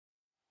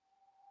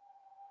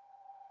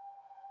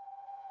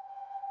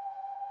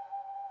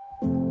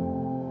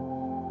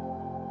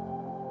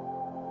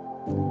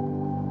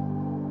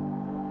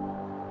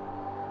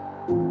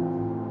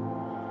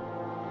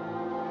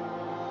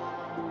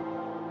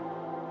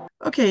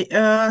Okay,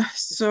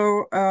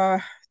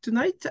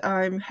 tonight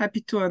I'm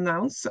happy to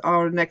announce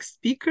our next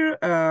speaker.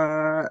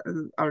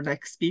 Our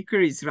next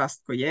speaker is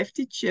Rastko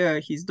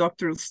Jevtić. He's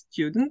doctoral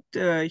student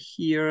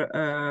here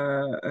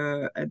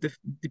at the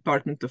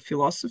Department of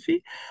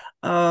Philosophy,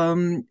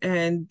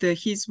 and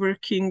he's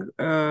working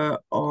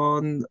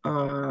on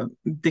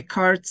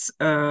Descartes'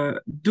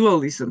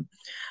 dualism.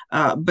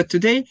 But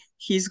today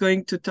he's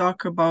going to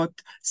talk about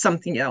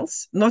something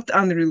else, not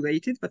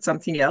unrelated, but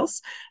something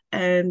else.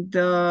 And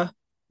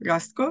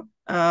Rastko,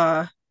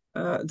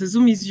 the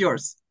Zoom is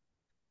yours.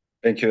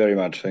 Thank you very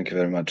much. Thank you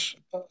very much.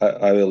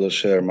 I will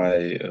share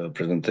my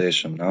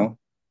presentation now.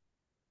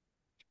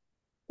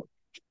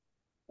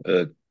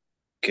 Uh,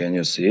 can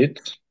you see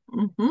it?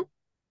 Mm-hmm.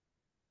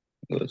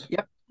 Good.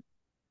 Yep,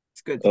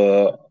 it's good.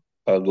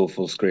 I'll go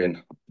full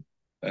screen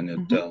and you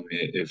Mm-hmm. tell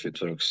me if it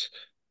works.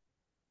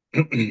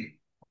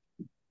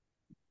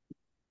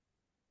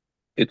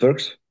 It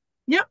works?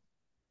 Yeah,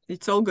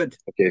 it's all good.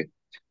 Okay.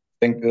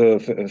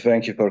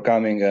 Thank you for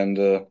coming, and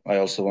I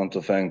also want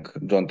to thank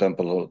John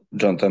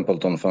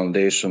Templeton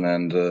Foundation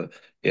and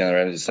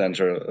Ian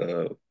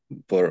Center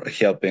for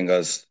helping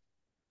us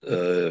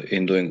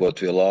in doing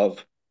what we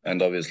love,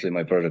 and obviously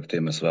my project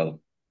team as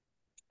well.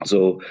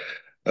 So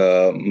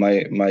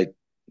my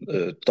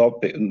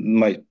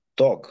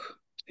talk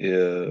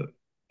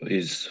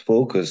is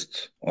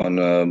focused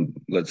on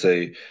let's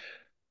say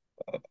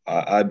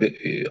I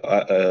believe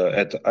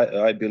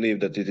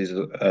that it is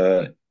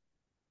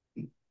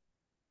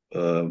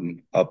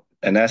an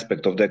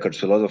aspect of Descartes'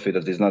 philosophy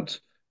that is not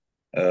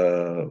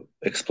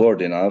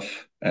explored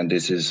enough, and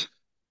this is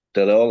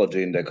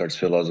teleology in Descartes'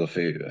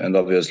 philosophy. And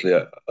obviously,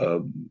 I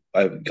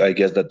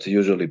guess that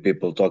usually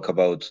people talk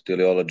about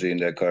teleology in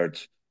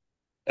Descartes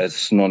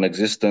as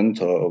non-existent,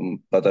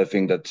 but I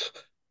think that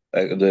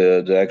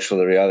the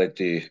actual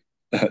reality,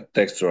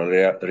 textual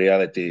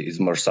reality, is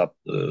more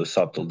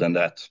subtle than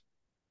that.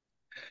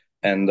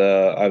 And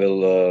I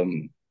will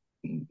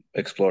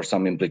explore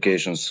some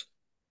implications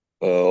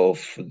of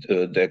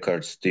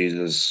Descartes'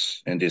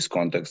 thesis in this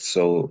context.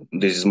 So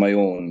this is my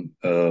own,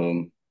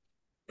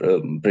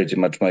 pretty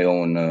much my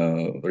own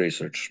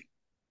research.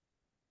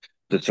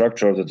 The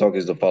structure of the talk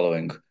is the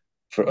following.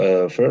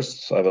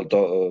 First, I will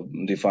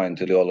define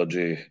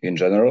teleology in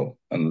general,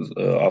 and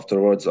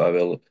afterwards I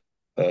will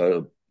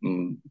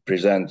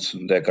present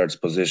Descartes'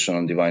 position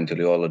on divine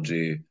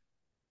teleology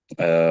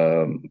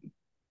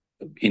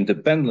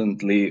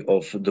independently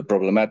of the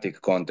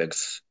problematic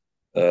context,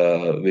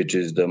 which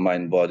is the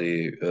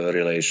mind-body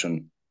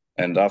relation.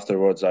 And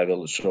afterwards, I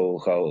will show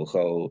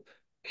how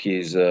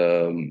his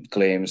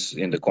claims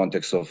in the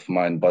context of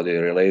mind-body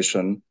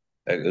relation,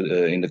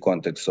 in the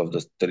context of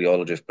the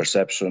teleology of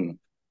perception,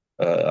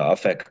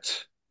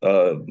 affect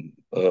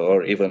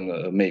or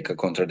even make a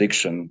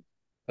contradiction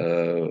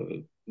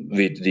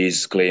with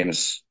these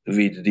claims,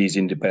 with these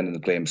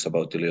independent claims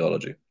about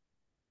teleology.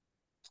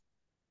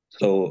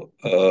 So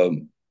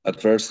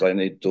at first, I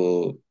need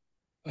to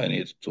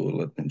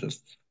let me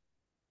just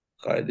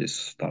hide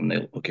this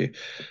thumbnail. Okay.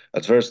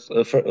 At first,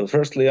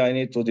 firstly, I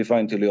need to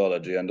define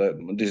teleology, and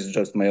this is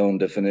just my own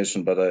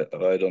definition, but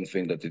I don't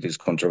think that it is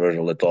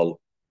controversial at all.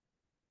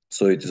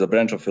 So it is a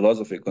branch of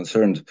philosophy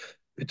concerned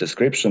with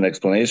description,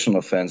 explanation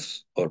of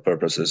ends or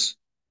purposes,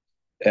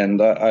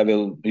 and I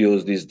will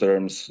use these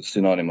terms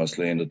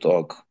synonymously in the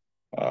talk.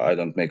 I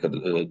don't make a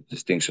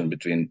distinction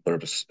between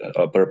purpose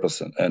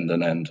and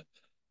an end.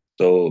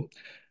 So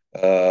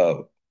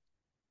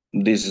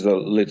this is a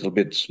little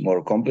bit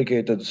more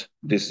complicated.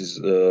 This is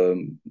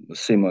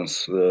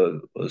Simon's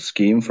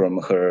scheme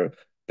from her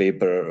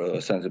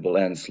paper, Sensible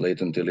Ends,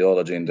 Latent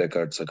Teleology in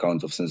Descartes'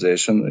 Account of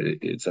Sensation.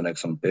 It's an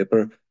excellent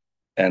paper.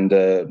 And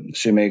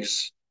she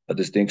makes a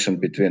distinction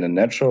between a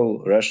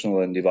natural,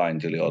 rational, and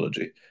divine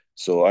teleology.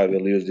 So I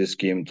will use this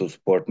scheme to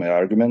support my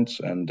argument,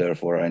 and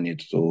therefore I need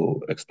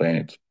to explain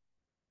it.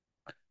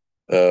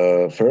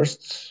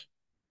 First,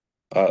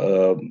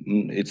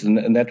 it's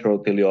natural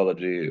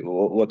teleology.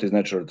 What is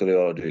natural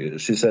teleology?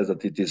 She says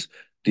that it is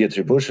the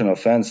attribution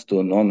of ends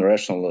to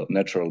non-rational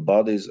natural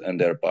bodies and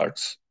their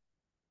parts.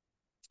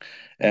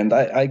 And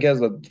I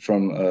guess that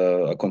from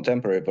a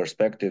contemporary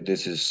perspective,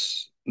 this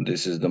is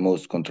the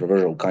most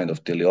controversial kind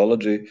of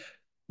teleology,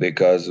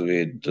 because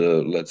with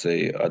let's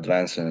say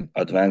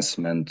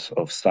advancement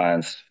of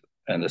science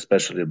and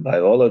especially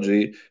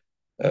biology,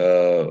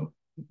 and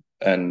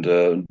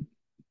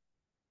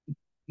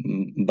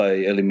by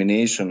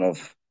elimination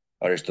of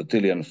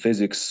Aristotelian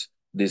physics,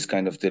 this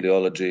kind of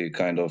teleology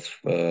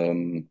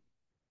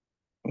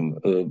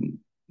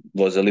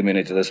was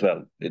eliminated as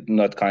well. It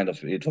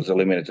was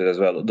eliminated as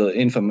well. The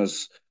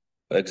infamous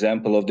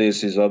example of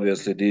this is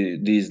obviously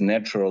these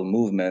natural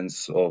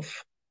movements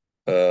of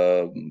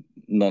uh,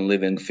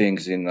 non-living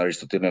things in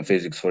Aristotelian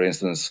physics. For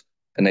instance,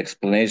 an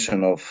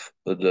explanation of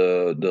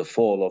the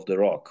fall of the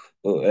rock,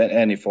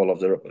 any fall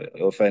of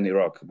any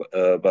rock,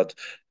 but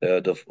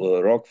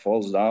the rock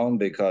falls down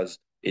because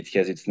it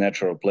has its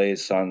natural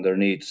place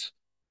underneath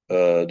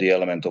the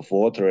element of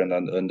water and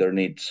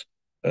underneath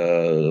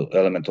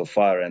element of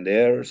fire and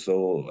air,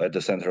 so at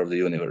the center of the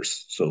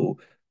universe. So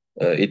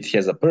it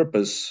has a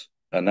purpose,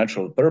 a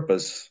natural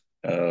purpose,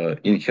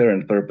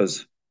 inherent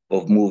purpose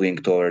of moving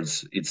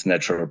towards its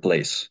natural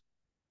place.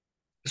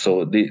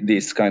 So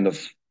this kind of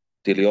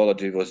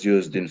teleology was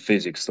used in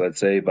physics, let's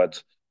say,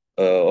 but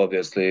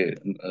obviously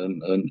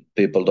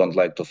people don't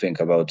like to think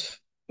about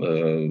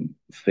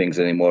things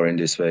anymore in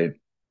this way.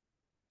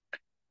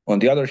 On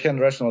the other hand,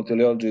 rational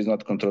teleology is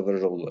not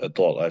controversial at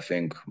all, I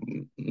think,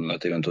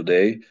 not even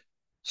today.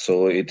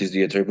 So it is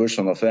the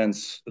attribution of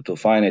ends to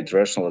finite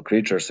rational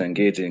creatures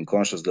engaging in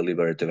conscious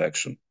deliberative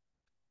action.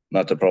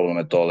 Not a problem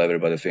at all.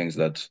 Everybody thinks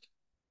that.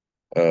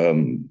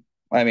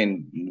 I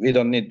mean, we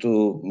don't need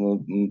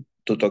to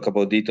talk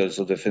about details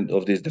of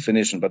this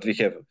definition, but we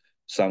have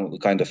some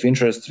kind of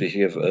interest, we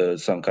have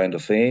some kind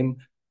of aim,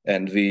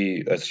 and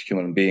we as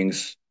human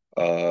beings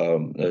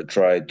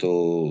try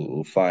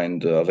to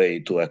find a way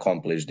to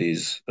accomplish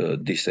this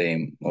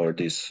aim or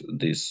this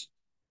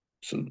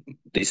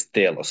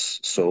telos.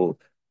 So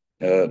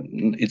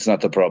it's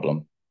not a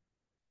problem.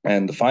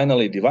 And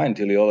finally, divine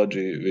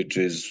teleology,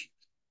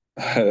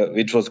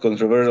 which was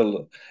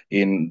controversial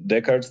in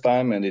Descartes'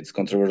 time, and it's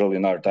controversial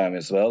in our time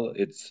as well.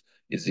 It's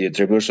the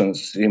attribution.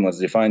 Simmons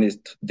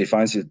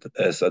defines it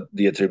as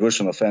the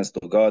attribution of ends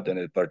to God, and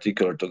in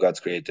particular to God's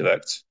creative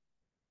acts.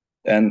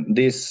 And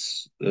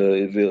this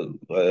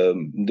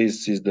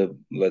this is the,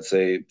 let's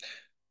say,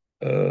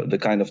 the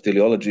kind of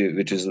teleology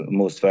which is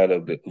most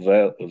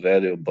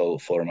valuable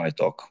for my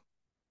talk.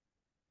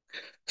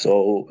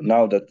 So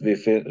now that we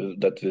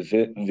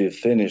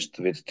finished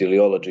with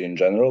teleology in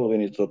general, we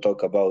need to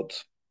talk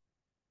about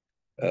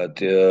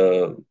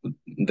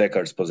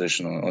Descartes'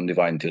 position on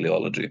divine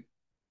teleology.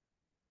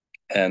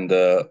 And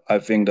I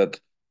think that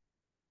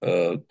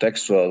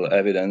textual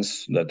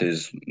evidence, that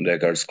is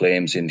Descartes'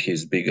 claims in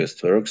his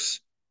biggest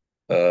works,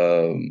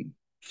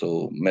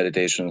 so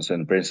Meditations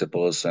and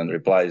Principles and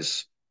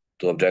Replies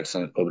to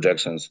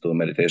Objections to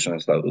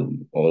Meditations,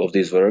 all of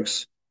these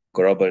works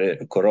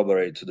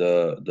corroborate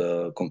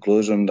the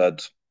conclusion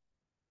that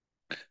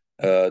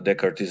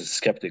Descartes is a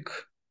skeptic.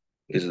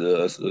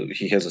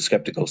 He has a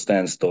skeptical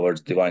stance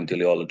towards divine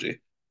teleology.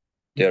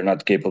 They are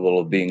not capable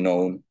of being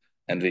known,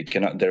 and we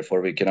cannot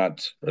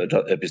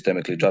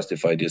epistemically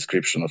justify the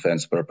ascription of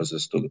ends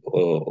purposes to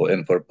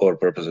or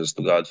purposes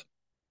to God.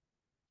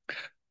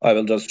 I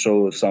will just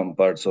show some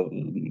parts of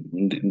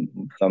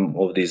some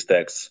of these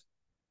texts.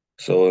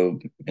 So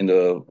in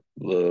the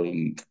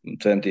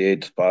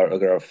 28th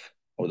paragraph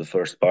of the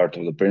first part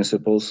of the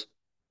Principles,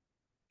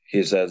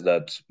 he says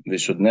that we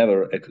should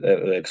never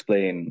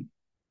explain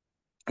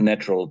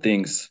natural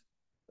things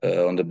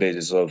on the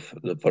basis of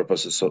the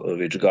purposes of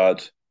which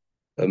God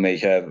may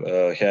have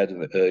had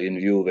in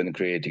view when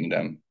creating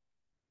them.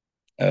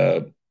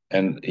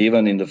 And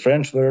even in the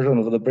French version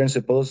of the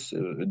Principles,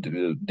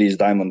 these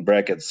diamond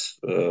brackets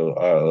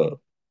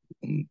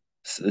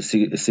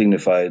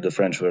signify the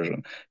French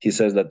version. He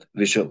says that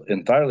we should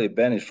entirely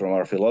banish from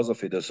our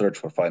philosophy the search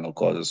for final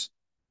causes.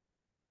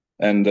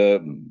 And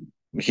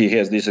he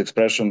has this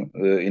expression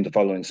in the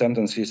following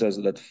sentence. He says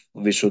that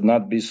we should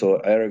not be so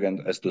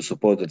arrogant as to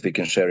suppose that we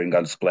can share in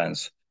God's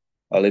plans.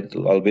 A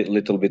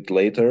little bit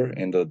later,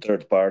 in the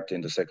third part,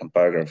 in the second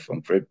paragraph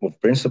of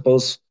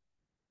Principles,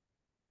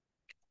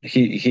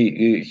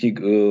 he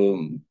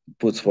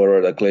puts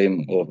forward a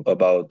claim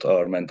about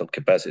our mental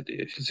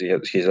capacity.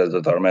 He says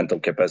that our mental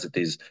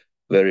capacity is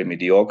very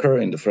mediocre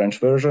in the French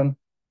version,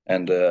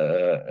 and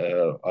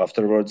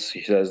afterwards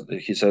he says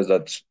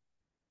that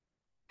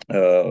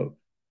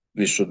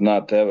we should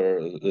not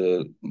ever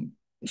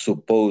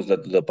suppose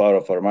that the power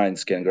of our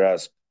minds can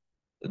grasp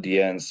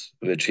the ends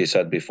which he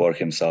set before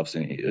himself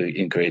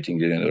in creating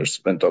the universe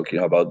when talking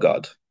about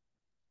God.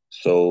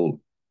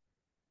 So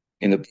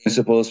in the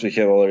Principles, we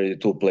have already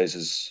two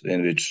places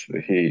in which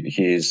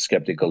he is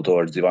skeptical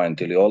towards divine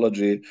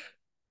teleology.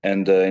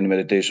 And in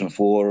Meditation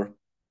 4,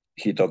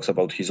 he talks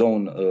about his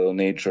own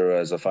nature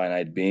as a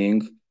finite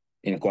being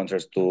in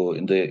contrast to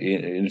the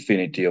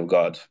infinity of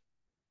God.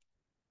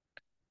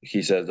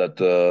 He says that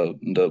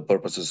the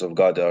purposes of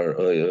God are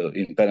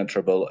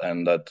impenetrable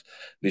and that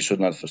we should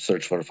not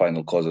search for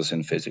final causes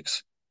in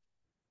physics.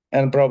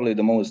 And probably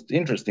the most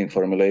interesting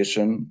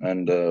formulation,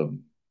 and the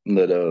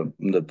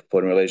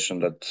formulation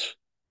that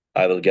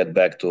I will get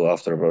back to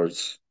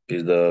afterwards,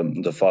 is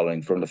the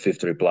following from the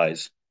fifth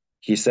replies.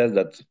 He says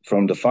that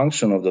from the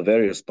function of the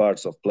various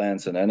parts of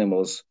plants and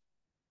animals,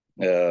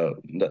 that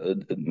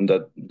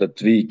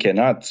we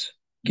cannot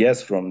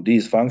guess from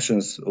these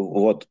functions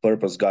what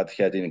purpose God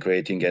had in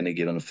creating any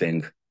given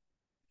thing,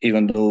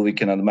 even though we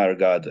can admire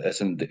God as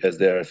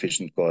their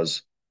efficient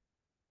cause.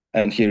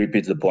 And he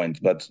repeats the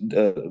point. But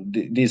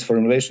this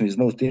formulation is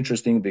most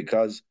interesting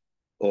because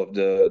of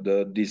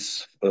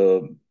this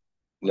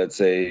let's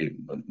say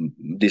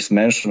this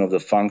mention of the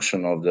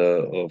function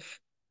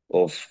of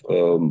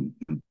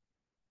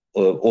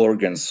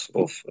organs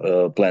of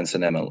plants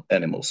and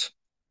animals.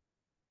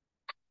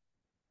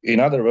 In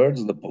other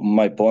words,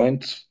 my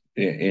point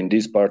in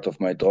this part of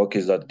my talk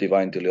is that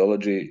divine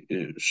teleology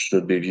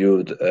should be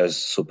viewed as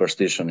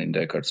superstition in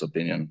Descartes'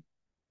 opinion.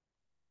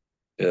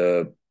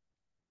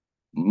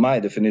 my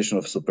definition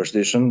of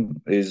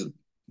superstition is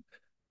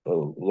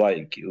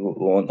like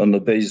on the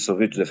basis of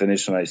which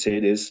definition I say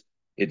this,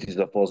 it is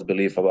a false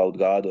belief about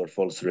God or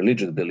false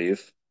religious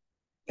belief.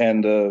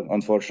 And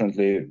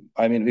unfortunately,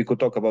 I mean, we could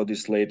talk about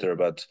this later,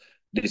 but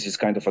this is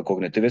kind of a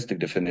cognitivistic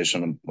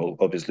definition,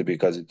 obviously,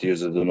 because it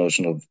uses the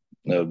notion of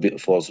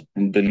false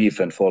belief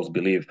and false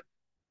belief,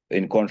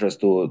 in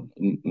contrast to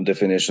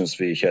definitions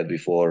we had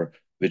before,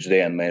 which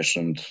Dan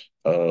mentioned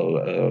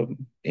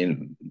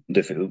in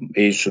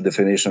age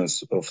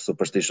definitions of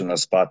superstition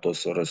as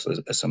pathos or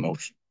as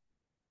emotion.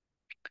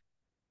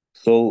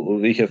 So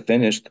we have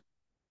finished.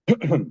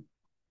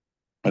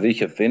 We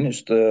have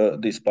finished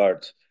this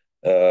part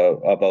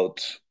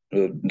about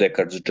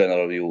Descartes'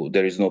 general view.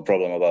 There is no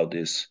problem about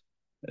this.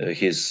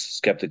 He's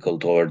skeptical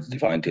towards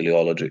divine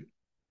teleology.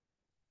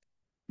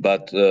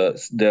 But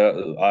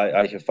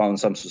I have found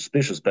some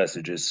suspicious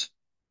passages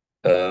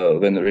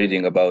when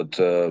reading about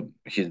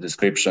his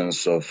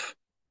descriptions of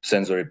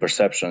sensory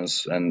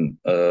perceptions, and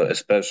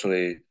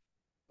especially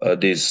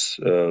this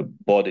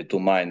body to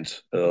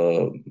mind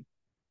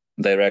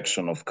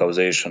direction of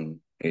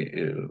causation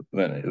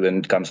when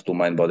it comes to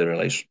mind body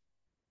relation.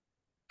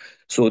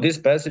 So this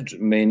passage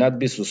may not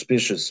be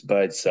suspicious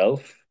by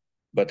itself,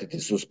 but it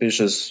is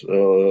suspicious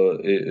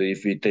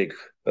if we take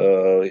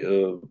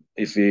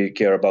if we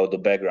care about the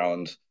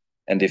background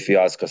and if we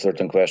ask a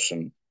certain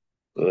question,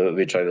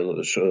 which I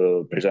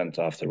will present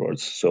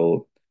afterwards.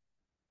 So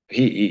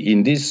he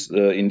in this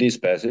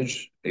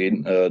passage,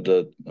 in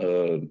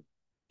the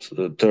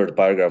third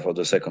paragraph of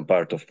the second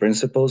part of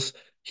Principles,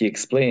 he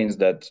explains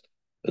that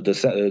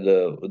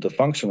the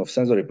function of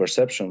sensory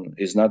perception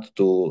is not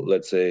to,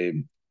 let's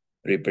say,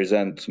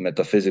 represent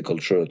metaphysical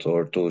truth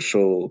or to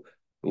show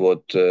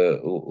what is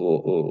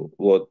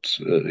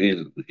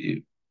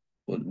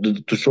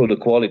to show the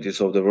qualities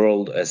of the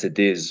world as it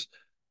is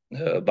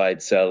by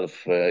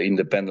itself,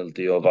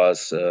 independently of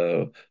us,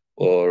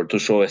 or to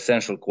show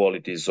essential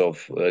qualities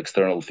of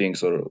external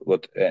things, or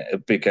what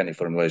pick any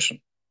formulation.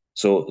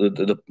 So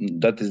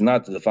that is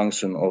not the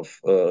function of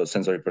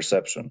sensory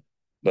perception,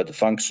 but the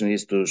function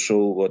is to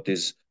show what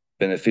is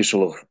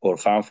beneficial or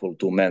harmful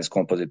to man's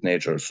composite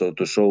nature. So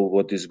to show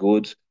what is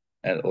good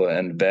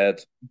and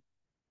bad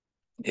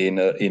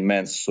in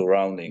man's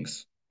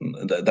surroundings.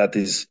 That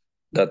is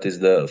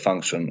the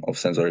function of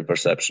sensory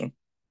perception.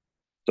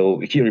 So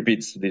he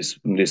repeats this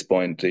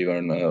point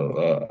even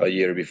a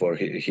year before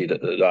he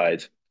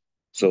died.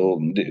 So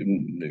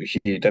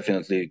he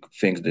definitely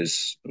thinks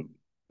this,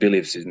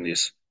 believes in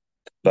this.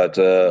 But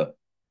where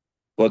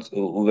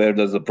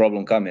does the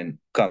problem come in?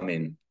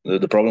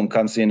 The problem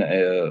comes in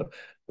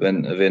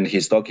when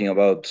he's talking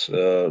about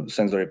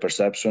sensory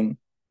perception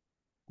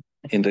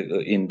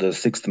in the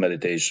sixth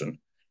meditation,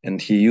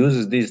 and he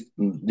uses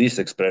this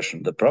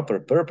expression, the proper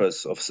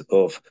purpose of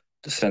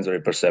the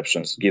sensory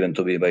perceptions given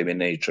to me by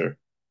nature.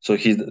 So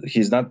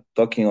he's not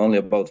talking only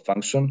about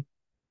function,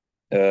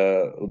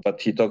 but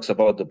he talks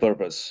about the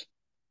purpose.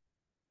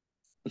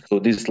 So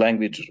this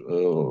language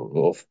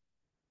of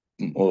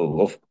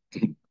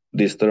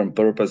this term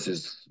purpose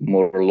is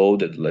more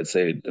loaded, let's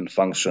say, than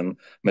function,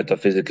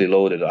 metaphysically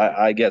loaded.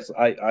 I guess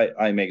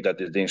I make that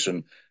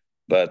distinction,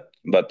 but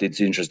it's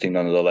interesting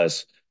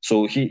nonetheless.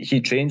 So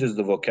he changes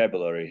the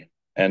vocabulary,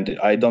 and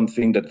I don't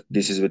think that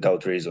this is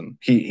without reason.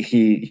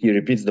 He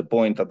repeats the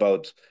point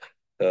about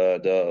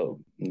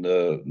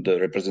the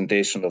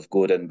representation of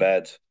good and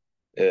bad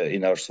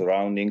in our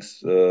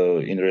surroundings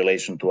in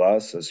relation to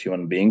us as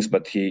human beings,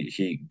 but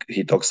he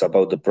talks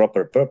about the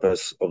proper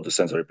purpose of the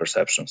sensory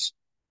perceptions.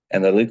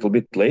 And a little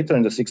bit later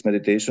in the sixth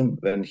meditation,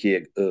 when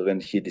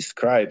he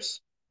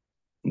describes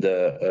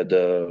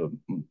the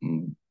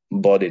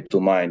body to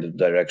mind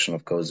direction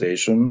of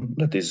causation,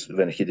 that is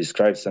when he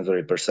describes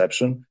sensory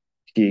perception,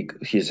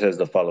 he says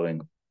the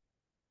following: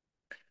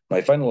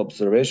 my final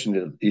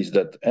observation is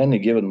that any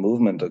given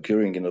movement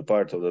occurring in a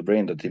part of the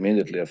brain that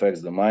immediately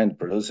affects the mind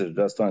produces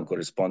just one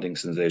corresponding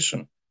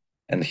sensation.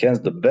 And hence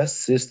the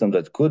best system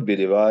that could be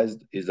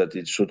devised is that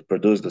it should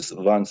produce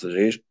the one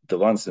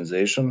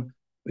sensation,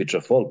 which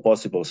of all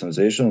possible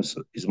sensations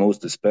is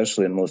most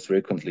especially and most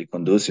frequently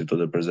conducive to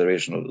the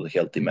preservation of the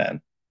healthy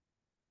man.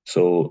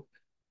 So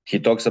he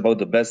talks about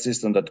the best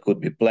system that could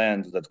be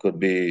planned, that could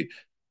be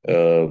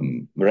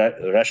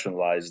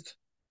rationalized,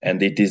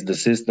 and it is the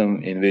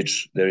system in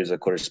which there is a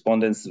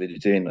correspondence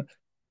between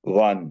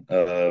one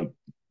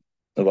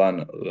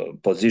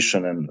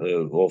position and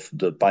of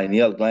the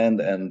pineal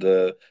gland and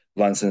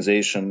one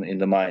sensation in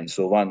the mind.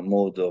 So one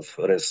mode of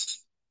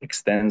res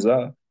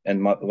extensa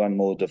and one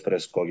mode of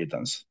res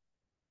cogitans.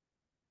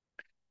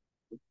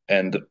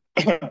 And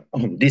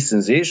this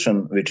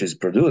sensation which is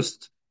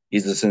produced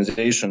is the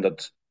sensation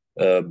that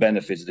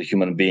benefits the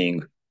human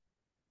being.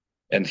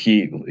 And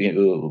he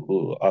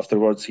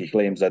afterwards he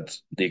claims that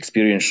the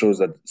experience shows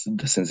that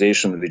the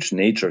sensation which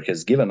nature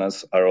has given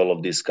us are all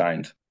of this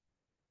kind.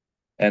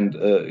 And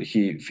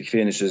he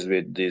finishes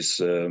with this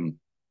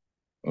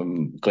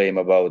claim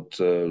about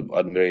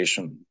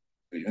admiration.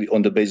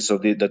 On the basis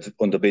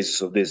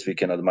of this, we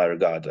can admire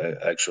God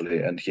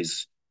actually, and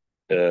his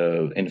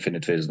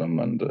infinite wisdom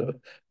and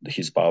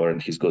his power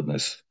and his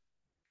goodness.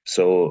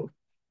 So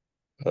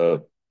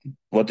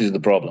what is the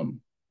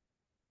problem?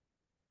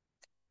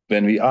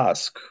 When we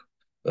ask,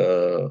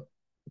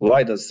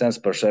 why does sense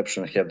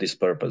perception have this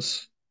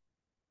purpose?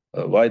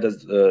 Why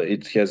does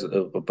it has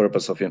a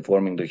purpose of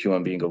informing the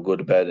human being of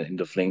good, bad, and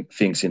the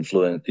things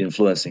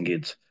influencing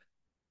it?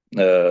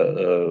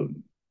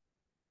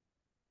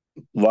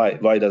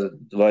 Why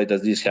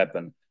does this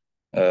happen?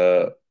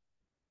 I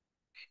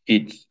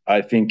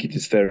think it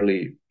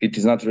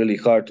is not really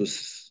hard to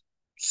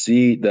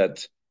see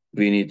that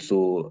we need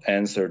to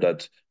answer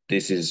that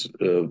this is.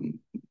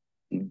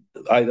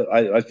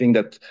 I think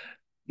that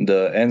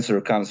the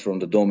answer comes from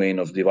the domain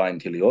of divine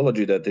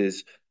teleology. That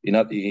is, in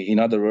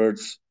other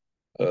words,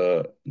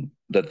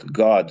 that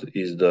God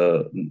is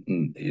the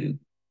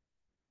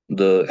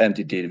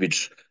entity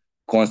which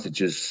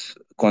constitutes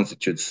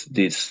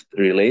this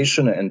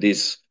relation and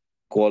this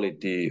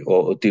quality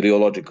or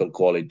teleological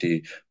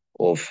quality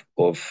of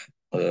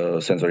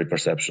sensory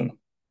perception.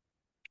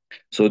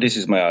 So this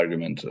is my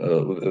argument.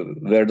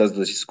 Where does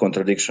this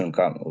contradiction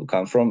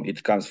come from?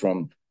 It comes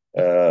from,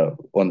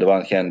 on the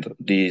one hand,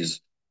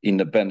 these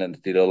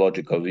independent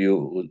teleological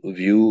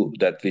view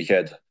that we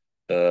had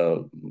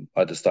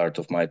at the start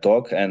of my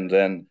talk, and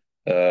then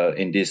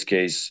in this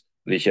case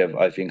we have,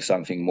 I think,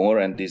 something more,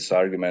 and this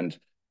argument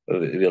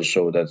will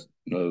show that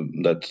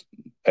that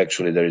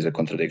actually there is a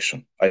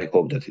contradiction. I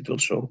hope that it will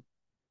show.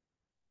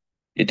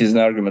 It is an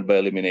argument by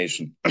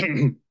elimination.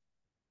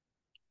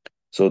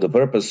 So the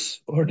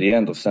purpose or the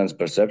end of sense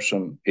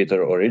perception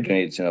either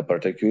originates in a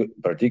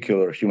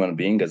particular human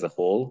being as a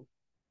whole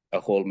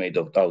made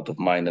out of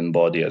mind and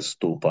body as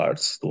two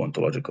parts, two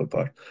ontological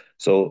parts.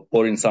 So,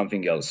 or in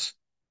something else.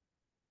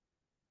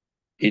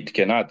 It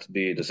cannot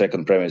be. The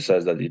second premise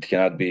says that it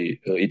cannot be.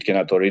 It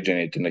cannot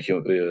originate in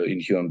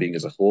human being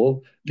as a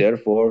whole.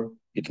 Therefore,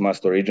 it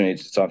must originate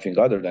in something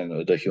other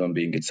than the human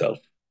being itself.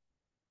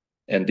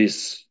 And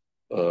this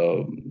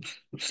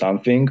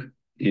something,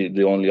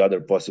 the only other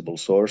possible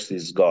source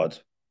is God.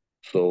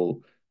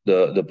 So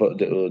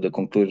the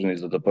conclusion is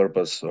that the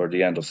purpose or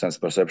the end of sense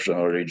perception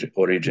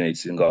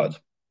originates in God.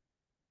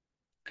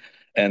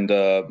 And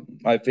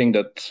I think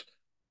that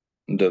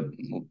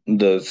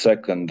the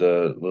second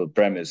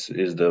premise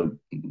is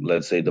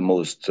let's say the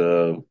most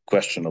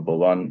questionable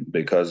one,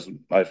 because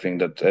I think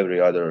that every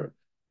other,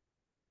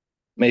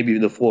 maybe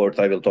the fourth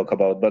I will talk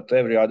about, but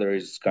every other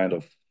is kind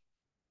of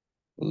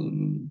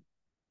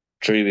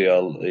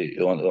trivial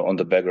on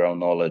the background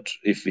knowledge,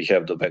 if we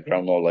have the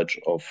background knowledge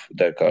of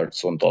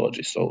Descartes'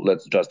 ontology. So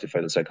let's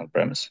justify the second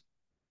premise.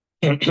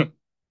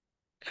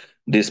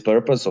 This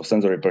purpose of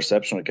sensory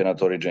perception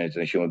cannot originate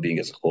in a human being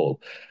as a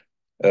whole.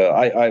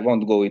 I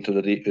won't go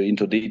into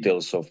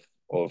details of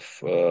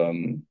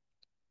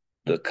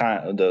the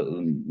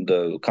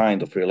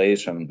kind of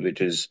relation,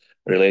 which is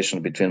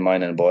relation between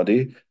mind and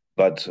body,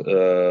 but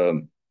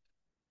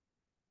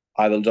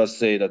I will just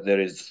say that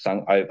there is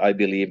some. I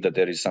believe that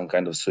there is some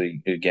kind of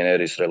sui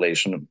generis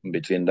relation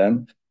between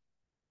them.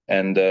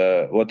 And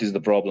what is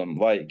the problem?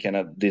 Why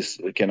cannot this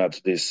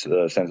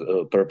sense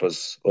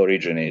purpose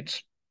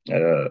originate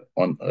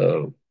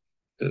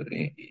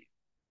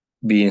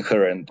be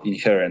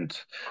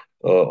inherent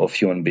of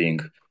human being?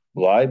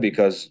 Why?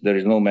 Because there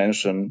is no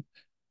mention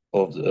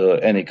of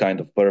any kind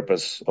of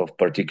purpose of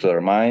particular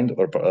mind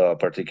or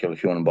particular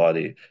human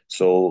body.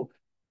 So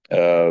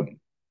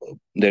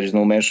there is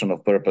no mention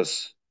of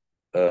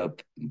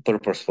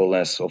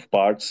purposefulness of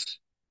parts.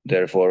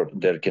 Therefore,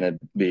 there cannot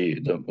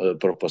be the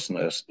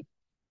purposefulness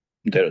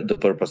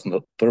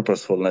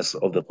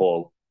of the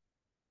whole.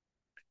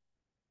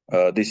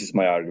 This is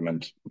my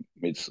argument.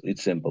 It's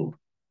simple.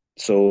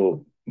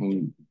 So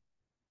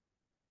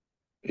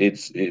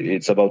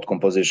it's about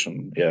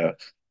composition, yeah.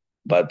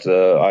 But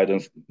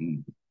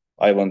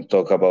I won't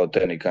talk about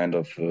any kind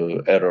of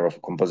error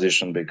of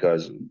composition,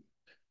 because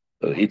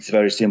it's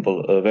very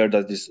simple. Where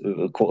does this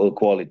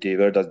quality,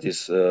 where does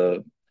this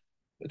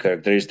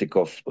characteristic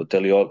of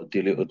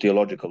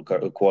teleological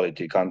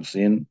quality comes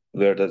in?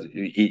 Where does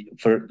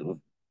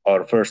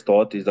our first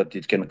thought is that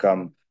it can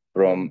come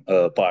from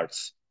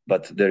parts,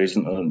 but there is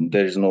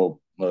no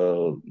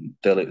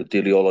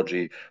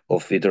teleology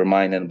of either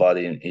mind and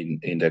body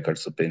in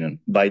Descartes' opinion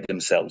by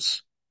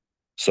themselves.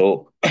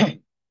 So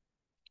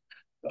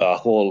a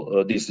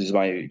whole, this is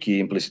my key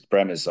implicit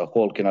premise, a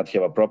whole cannot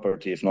have a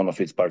property if none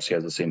of its parts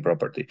has the same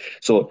property.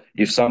 So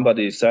if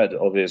somebody said,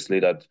 obviously,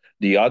 that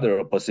the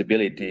other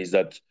possibility is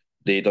that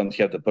they don't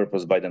have the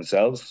purpose by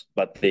themselves,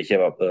 but they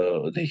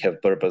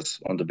have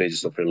purpose on the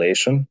basis of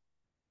relation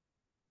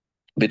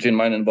between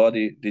mind and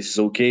body, this is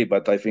okay,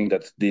 but I think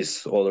that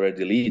this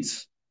already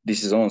leads,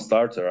 this is a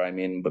non-starter. I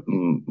mean, but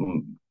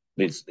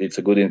it's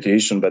a good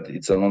intuition, but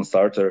it's a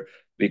non-starter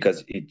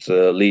because it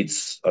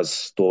leads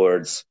us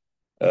towards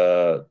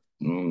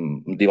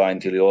divine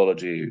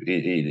teleology.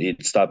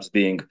 It stops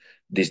being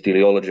this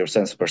teleology of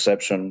sense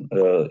perception.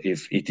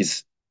 If it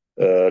is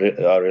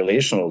a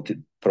relational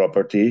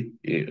property,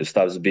 it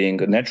stops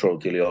being a natural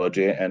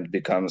teleology and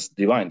becomes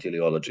divine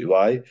teleology.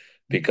 Why?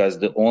 because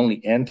the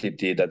only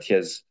entity that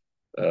has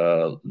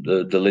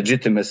the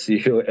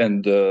legitimacy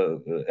and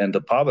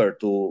the power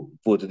to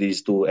put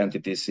these two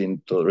entities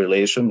into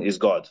relation is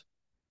God.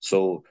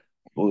 So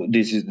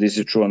this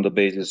is true on the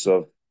basis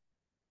of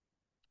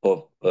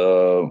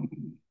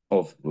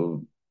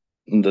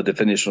the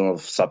definition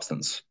of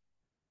substance.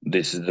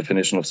 This is the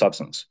definition of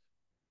substance.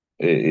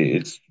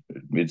 It's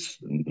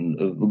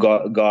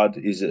God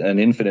is an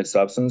infinite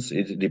substance.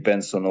 It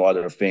depends on no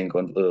other thing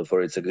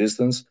for its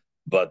existence.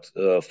 But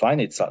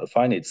finite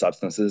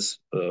substances,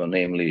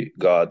 namely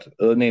God,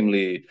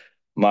 namely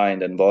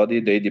mind and body,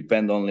 they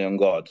depend only on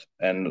God.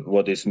 And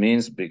what this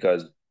means,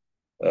 because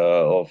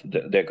of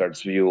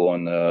Descartes' view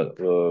on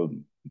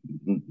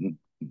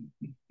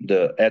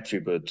the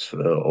attribute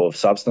of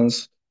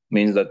substance,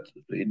 means that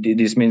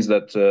this means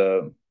that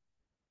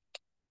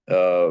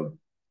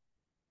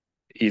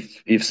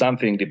if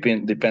something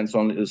depends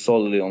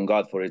solely on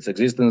God for its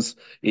existence,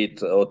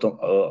 it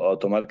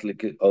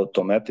automatically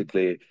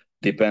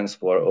depends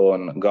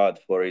on God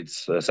for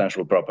its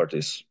essential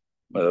properties.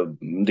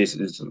 This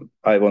is,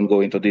 I won't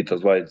go into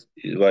details why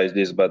is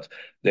this, but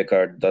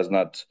Descartes does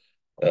not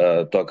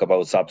talk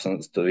about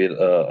substance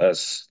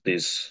as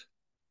this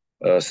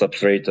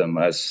substratum,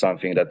 as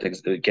something that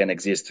can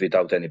exist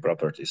without any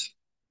properties.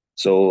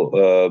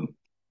 So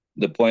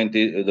the point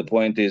is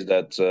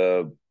that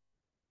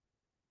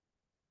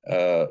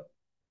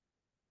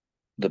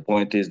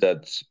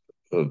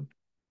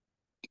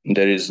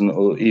there is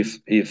no,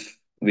 if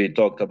we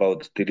talked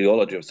about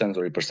teleology of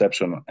sensory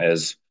perception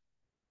as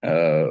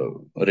a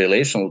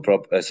relational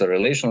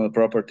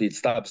property, it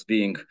stops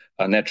being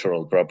a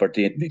natural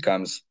property. It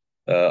becomes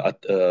a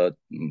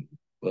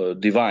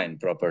divine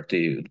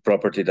property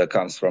that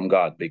comes from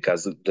God,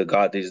 because the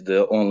God is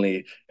the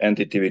only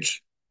entity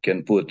which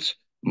can put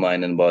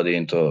mind and body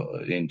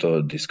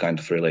into this kind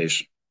of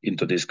relation,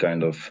 into this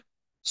kind of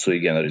sui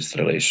generis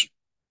relation.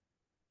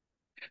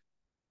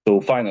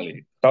 So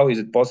finally, how is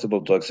it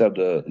possible to accept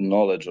the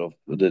knowledge of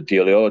the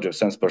teleology of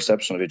sense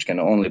perception, which can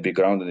only be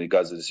grounded in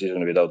God's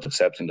decision, without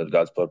accepting that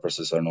God's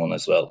purposes are known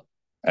as well?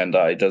 And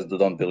I just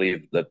don't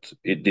believe that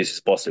this is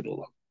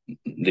possible.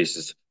 This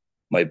is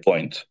my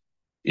point.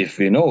 If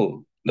we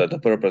know that the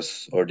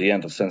purpose or the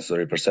end of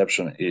sensory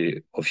perception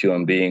of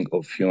human being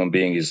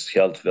is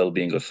health,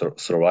 well-being, or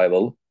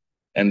survival,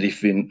 and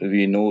if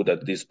we know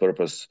that this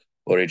purpose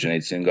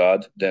originates in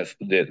God,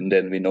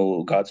 then we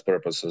know God's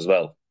purpose as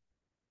well.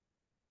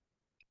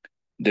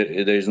 There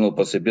is no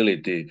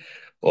possibility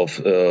of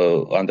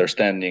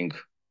understanding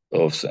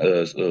of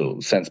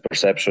sense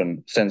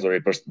perception,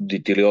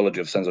 the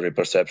teleology of sensory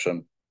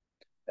perception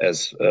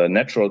as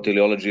natural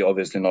teleology.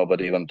 Obviously,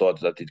 nobody even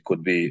thought that it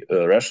could be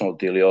rational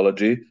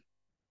teleology.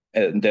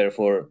 And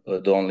therefore,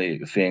 the only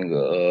thing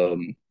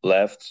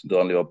left, the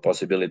only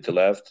possibility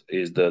left,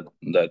 is that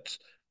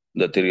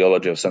the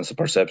teleology of sense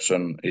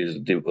perception is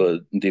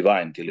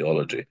divine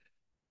teleology.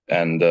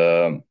 And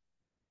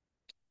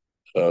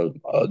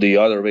the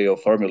other way of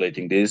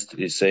formulating this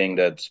is saying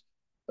that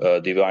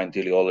divine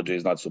teleology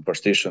is not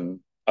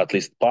superstition. At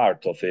least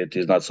part of it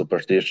is not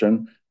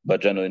superstition, but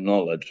genuine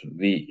knowledge.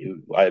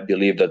 I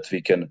believe that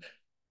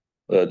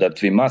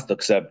we must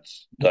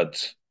accept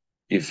that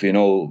if we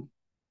know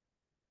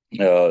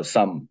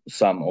some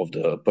of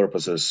the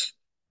purposes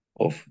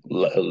of,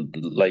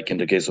 like in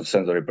the case of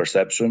sensory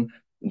perception,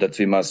 that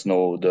we must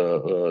know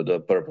the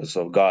purpose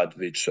of God,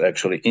 which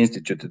actually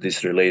instituted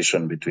this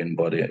relation between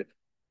body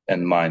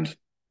and mind.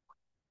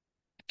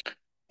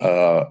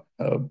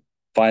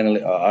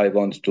 Finally, I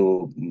want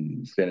to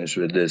finish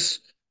with this.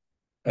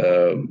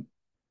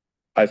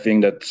 I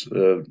think that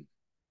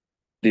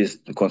this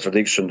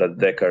contradiction that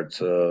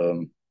Descartes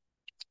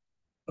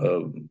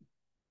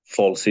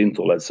falls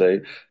into, let's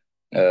say,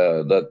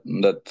 that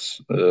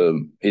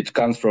it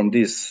comes from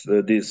this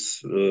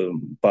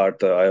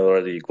part I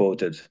already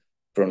quoted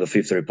from the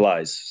fifth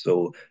replies.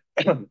 So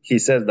he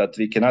says that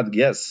we cannot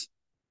guess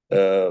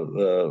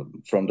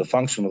from the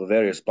function of the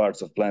various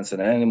parts of plants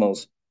and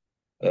animals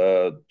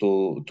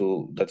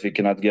that we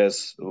cannot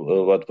guess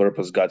what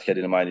purpose God had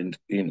in mind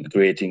in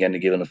creating any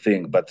given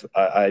thing. But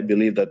I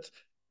believe that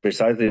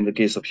precisely in the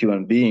case of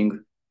human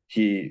being,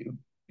 he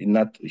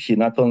not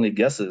only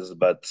guesses,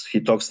 but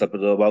he talks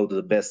about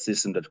the best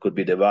system that could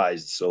be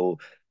devised. So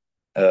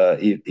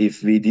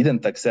if we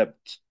didn't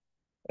accept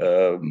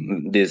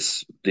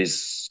this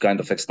kind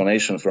of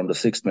explanation from the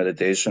sixth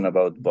meditation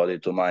about body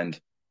to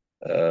mind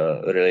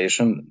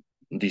relation,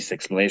 this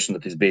explanation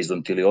that is based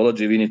on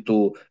teleology, we need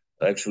to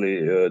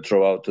actually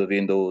throw out the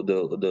window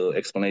the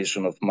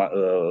explanation of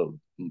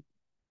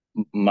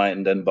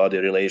mind and body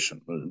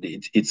relation.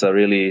 It's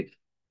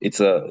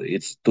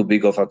too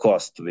big of a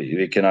cost.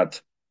 We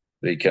cannot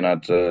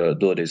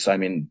do this. I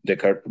mean,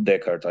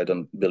 Descartes, I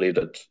don't believe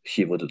that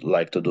he would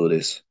like to do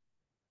this.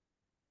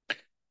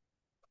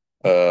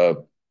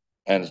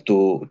 And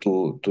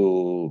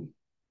to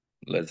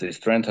let's say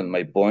strengthen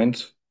my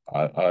point,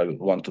 I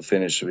want to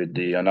finish with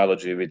the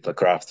analogy with the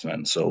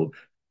craftsman. So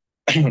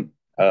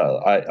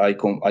I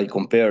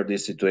compare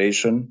this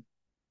situation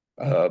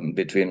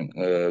between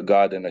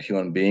God and a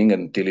human being,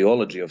 and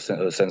teleology of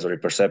sensory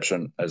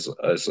perception as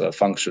a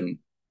function,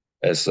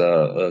 as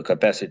a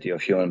capacity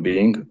of human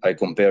being. I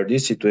compare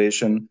this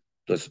situation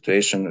to a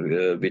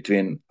situation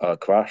between a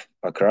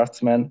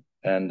craftsman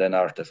and an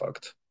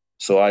artifact.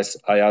 So I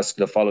ask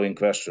the following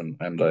question,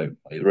 and I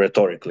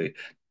rhetorically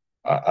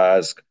I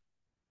ask,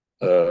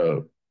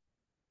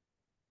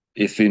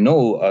 if we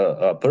know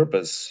a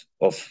purpose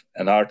of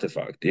an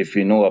artifact, if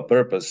we know a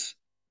purpose,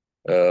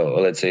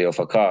 let's say, of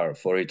a car,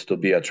 for it to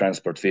be a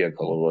transport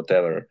vehicle or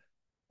whatever,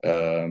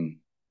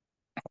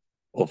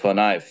 of a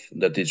knife,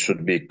 that it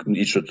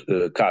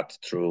should cut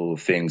through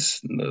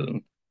things.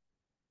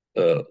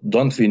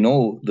 Don't we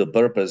know the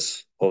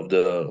purpose of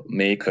the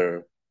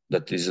maker,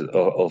 that is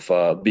of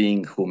a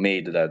being who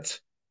made that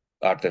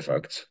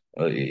artifact?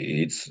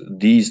 It's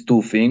these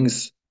two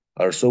things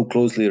are so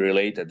closely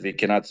related. We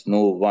cannot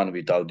know one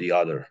without the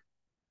other.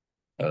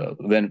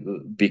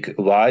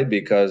 Why?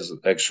 Because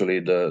actually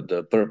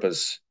the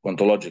purpose,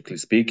 ontologically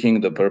speaking,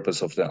 the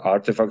purpose of the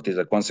artifact is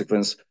a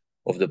consequence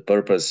of the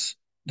purpose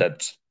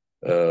that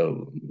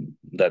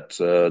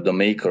the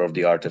maker of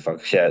the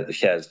artifact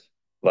has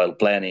while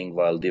planning,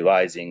 while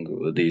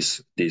devising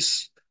this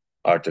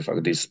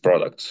artifact, these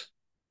products.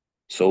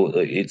 So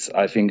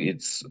I think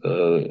it's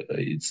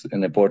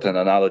an important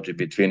analogy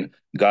between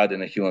God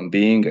and a human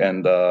being,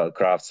 and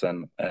crafts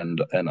and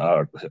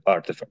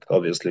artifact.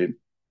 Obviously,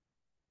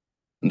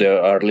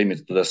 there are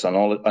limits to this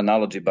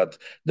analogy, but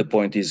the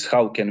point is,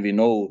 how can we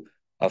know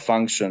a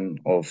function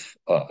of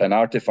an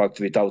artifact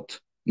without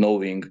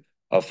knowing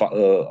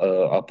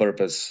a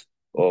purpose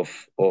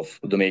of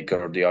the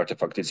maker of the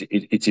artifact?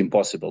 It's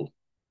impossible.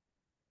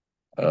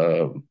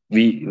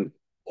 We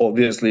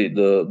obviously,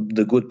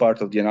 the good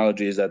part of the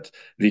analogy is that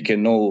we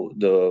can know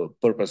the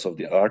purpose of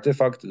the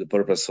artifact, the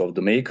purpose of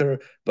the maker,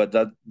 but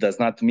that does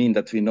not mean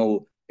that we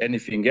know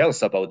anything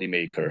else about the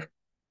maker,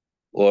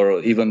 or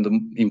even the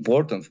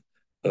important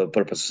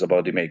purposes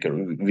about the maker.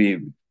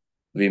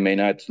 We may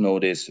not know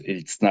this;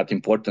 it's not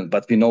important,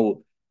 but we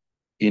know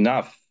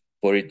enough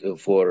for it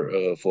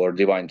for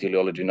divine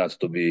teleology not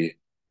to be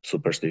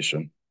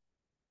superstition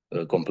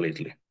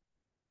completely.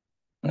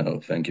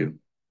 Thank you.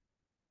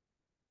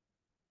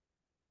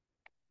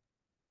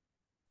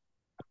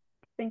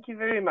 Thank you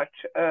very much,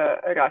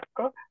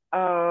 Rastko.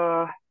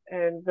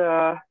 And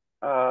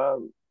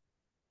I'm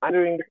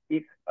wondering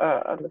if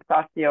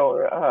Anastasia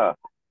or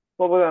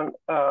Slobodan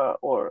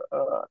or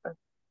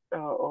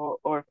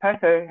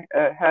Peter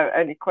have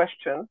any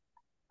questions.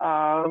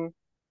 Yeah,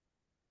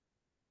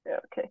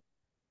 okay.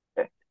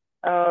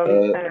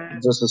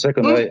 Just a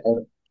second.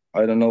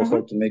 I don't know how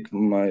to make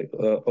my.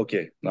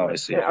 Okay, now I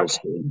see.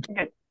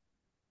 Okay.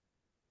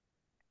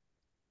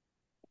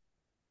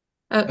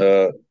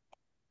 Good.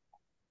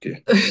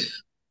 Okay.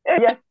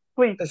 Yes,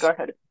 please go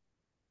ahead.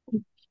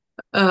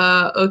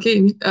 Okay.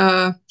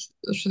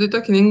 Should I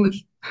talk in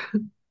English?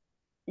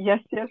 Yes.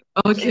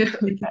 Okay.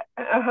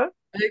 Uh-huh.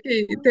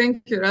 Okay,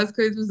 thank you, Rastko.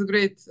 It was a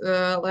great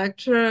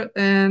lecture,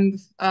 and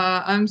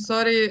I'm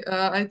sorry.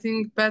 I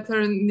think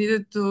Peter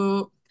needed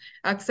to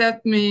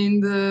accept me in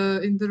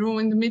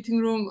the meeting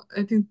room.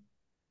 I think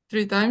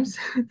 3 times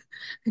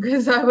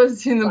because I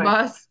was in a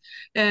bus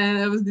and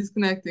I was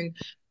disconnecting.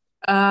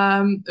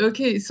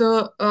 Okay,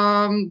 so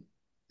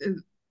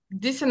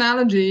this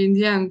analogy in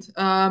the end,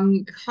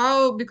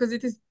 because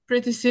it is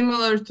pretty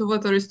similar to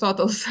what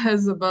Aristotle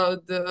says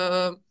about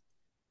the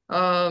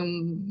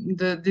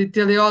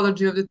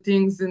teleology of the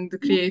things and the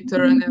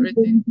creator and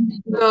everything.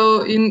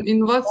 So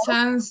in what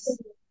sense?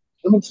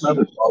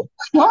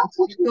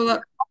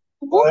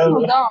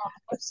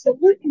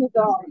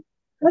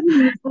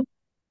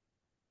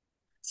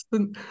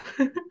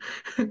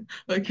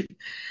 Okay.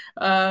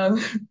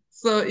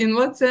 So in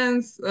what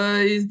sense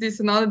is this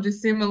analogy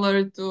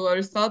similar to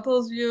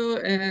Aristotle's view,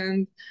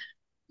 and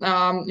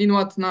in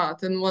what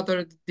not, and what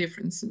are the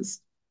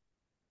differences?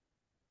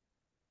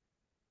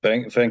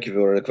 Thank you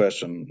for the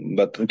question.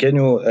 But can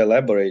you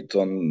elaborate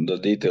on the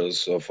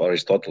details of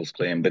Aristotle's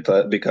claim?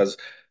 Because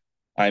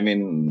I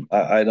mean,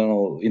 I don't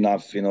know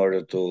enough in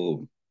order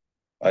to.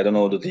 I don't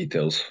know the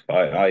details.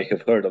 I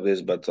have heard of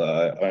this, but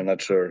I'm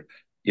not sure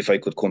if I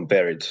could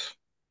compare it.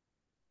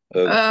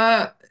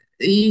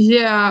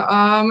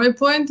 Yeah, my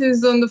point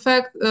is on the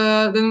fact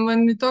that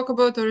when we talk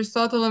about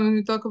Aristotle and when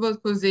we talk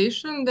about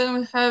causation, then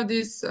we have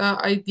this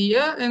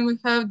idea and we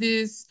have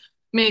this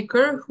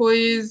maker who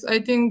is, I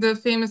think the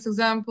famous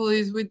example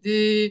is with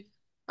the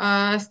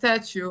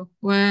statue.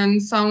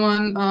 When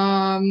someone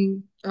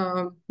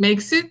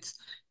makes it,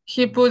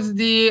 he puts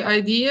the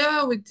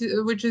idea,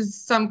 which is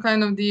some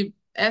kind of the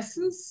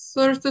essence,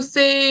 so to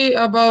say,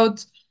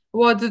 about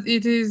what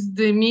it is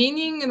the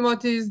meaning and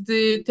what is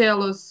the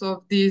telos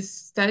of this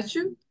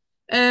statue,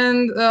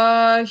 and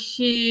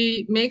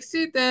he makes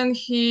it and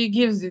he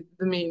gives it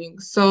the meaning.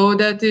 So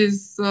that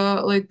is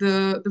like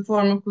the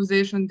form of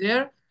causation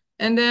there.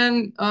 And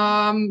then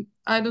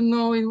I don't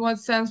know in what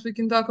sense we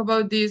can talk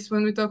about this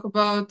when we talk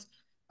about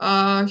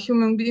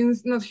human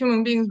beings, not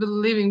human beings, but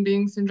living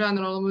beings in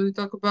general. When we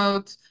talk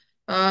about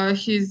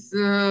his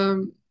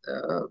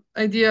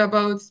idea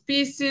about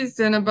species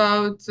and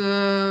about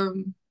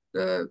the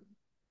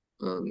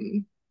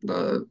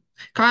the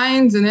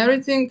kinds and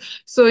everything.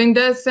 So in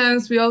that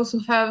sense, we also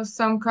have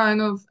some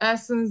kind of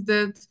essence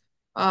that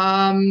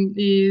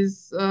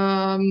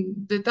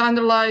that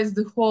underlies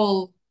this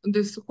whole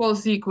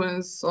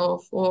sequence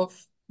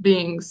of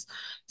beings.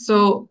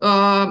 So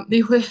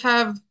if we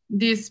have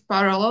this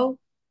parallel,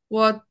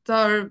 what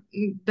are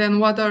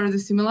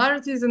the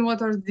similarities and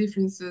what are the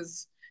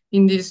differences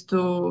in these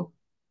two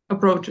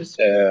approaches?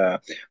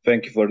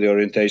 Thank you for the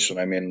orientation.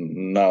 I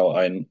mean, now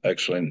I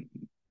actually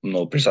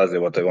know precisely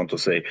what I want to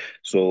say.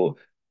 So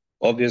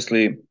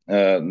obviously,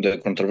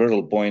 the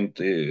controversial point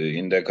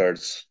in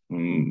Descartes'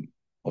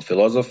 of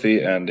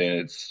philosophy and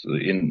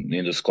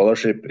in the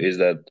scholarship is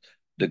that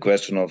the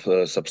question of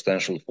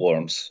substantial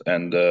forms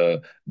and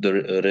the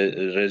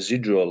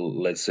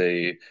residual, let's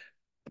say,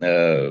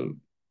 the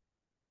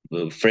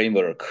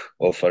framework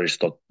of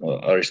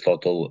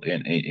Aristotle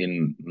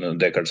in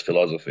Descartes'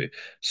 philosophy.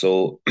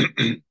 So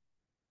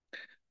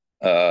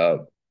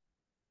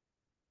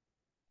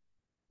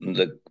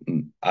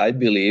I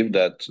believe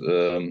that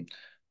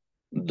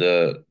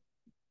the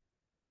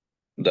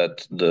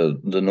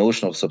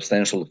notion of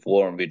substantial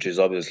form, which is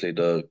obviously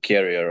the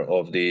carrier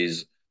of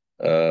these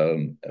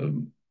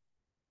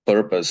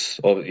purpose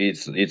of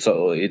it's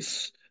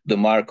the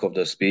mark of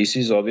the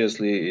species.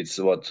 Obviously, it's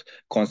what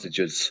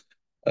constitutes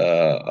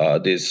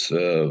this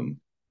the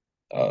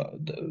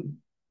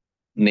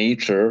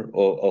nature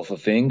of a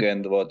thing,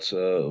 and what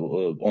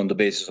on the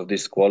basis of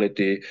this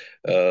quality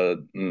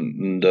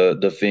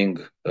the thing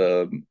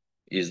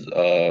is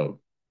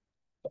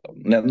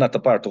not a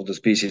part of the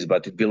species,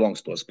 but it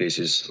belongs to a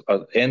species,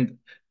 and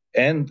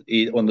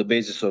on the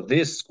basis of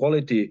this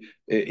quality,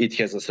 it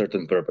has a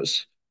certain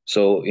purpose.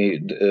 So,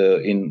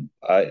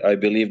 I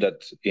believe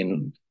that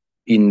in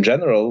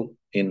general,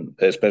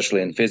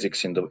 especially in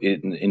physics, in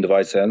the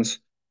wide sense,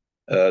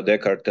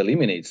 Descartes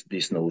eliminates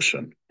this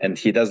notion, and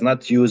he does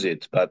not use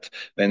it. But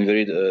when we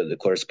read the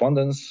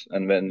correspondence,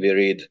 and when we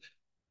read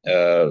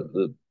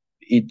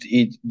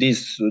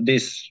this,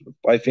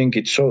 I think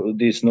it shows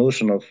this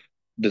notion of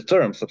the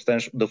term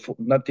substantial,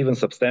 not even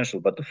substantial,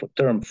 but the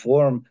term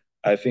form,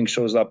 I think,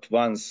 shows up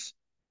once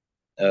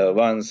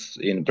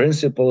in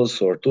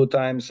Principles, or two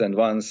times, and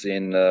once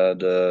in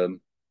the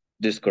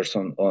discourse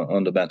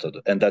on the method,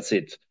 and that's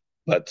it.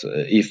 But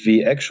if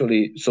we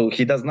actually, so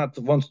he does not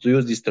want to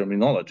use this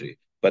terminology,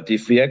 but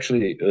if we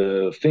actually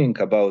think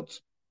about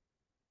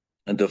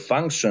the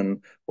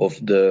function of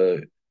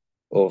the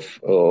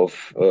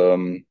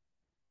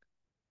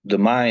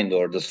mind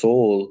or the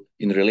soul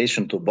in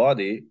relation to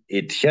body,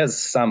 it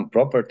has some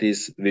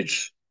properties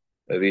which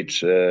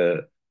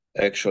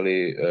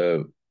actually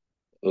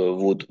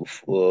would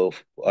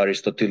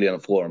Aristotelian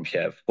form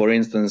have. For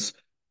instance,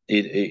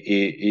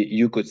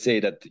 you could say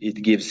that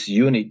it gives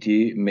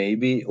unity,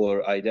 maybe,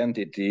 or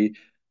identity,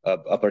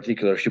 a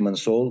particular human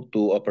soul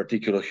to a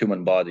particular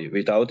human body.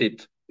 Without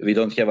it, we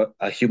don't have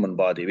a human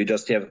body. We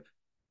just have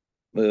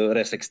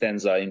res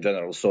extensa in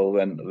general. So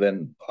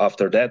when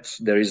after that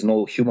there is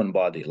no human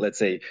body, let's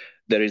say,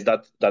 there is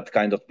that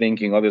kind of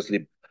thinking.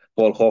 Obviously,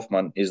 Paul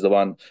Hoffman is the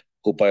one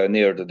who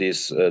pioneered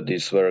this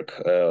work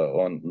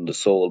on the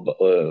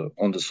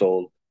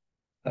soul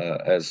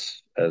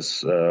as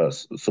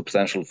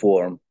substantial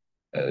form,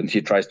 and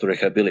he tries to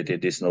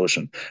rehabilitate this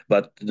notion.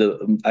 But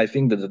I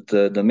think that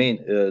the main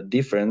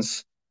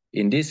difference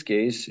in this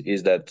case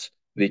is that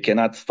we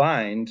cannot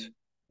find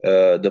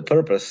the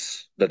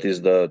purpose, that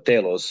is the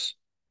telos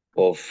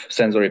of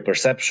sensory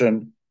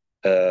perception,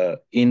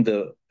 in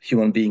the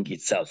human being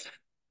itself.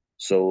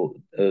 So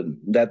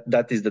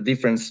that is the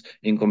difference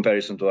in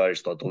comparison to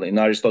Aristotle. In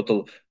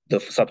Aristotle, the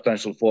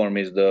substantial form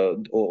is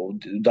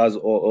does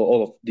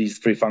all of these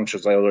three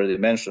functions I already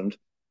mentioned,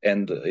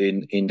 and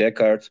in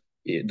Descartes,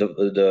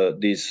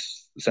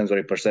 this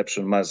sensory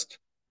perception must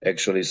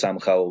actually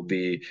somehow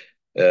be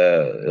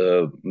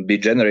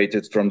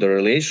generated from the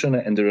relation,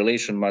 and the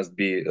relation must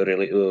be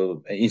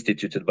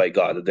instituted by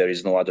God. There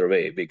is no other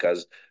way,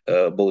 because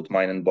both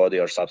mind and body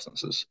are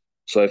substances.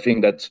 So I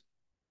think that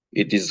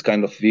it is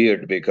kind of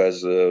weird,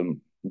 because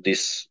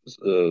this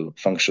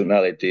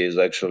functionality is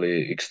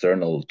actually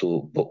external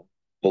to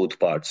both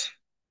parts.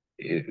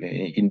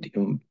 That's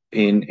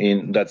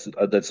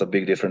a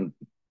big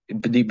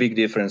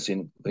difference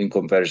in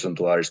comparison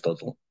to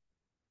Aristotle.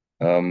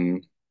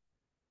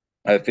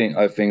 I think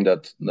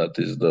that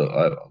is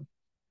the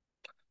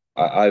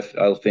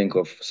I'll think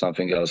of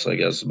something else, I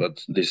guess,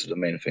 but this is the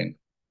main thing.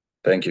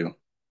 Thank you.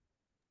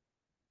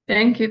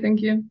 Thank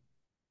you.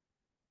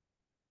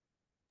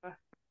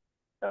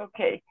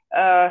 Okay.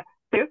 So,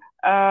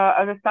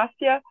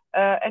 Anastasia,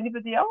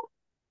 anybody else?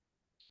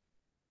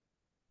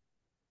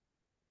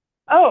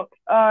 Oh,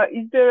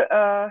 is there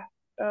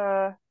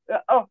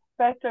oh,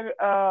 Peter,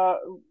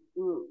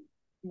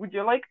 would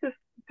you like to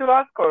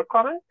ask or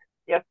comment?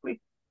 Yes, please.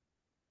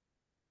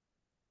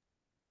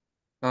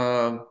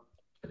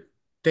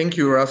 Thank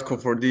you,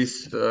 Rastko, for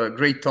this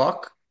great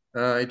talk.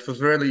 It was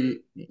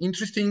really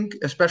interesting,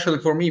 especially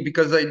for me,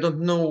 because I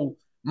don't know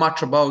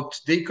much about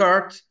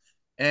Descartes,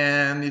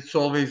 and it's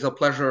always a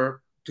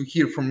pleasure to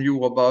hear from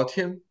you about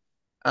him.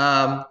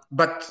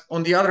 But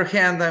on the other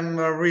hand, I'm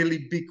a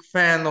really big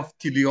fan of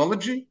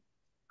teleology,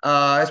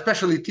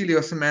 especially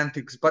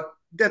teleosemantics, but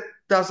that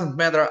doesn't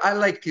matter. I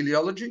like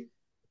teleology.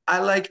 I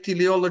like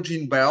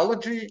teleology in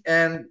biology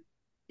and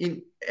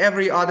in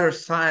every other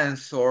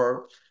science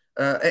or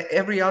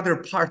every other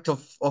part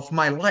of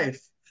my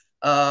life.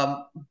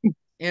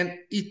 And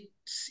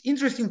it's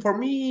interesting for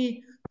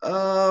me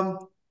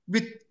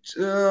with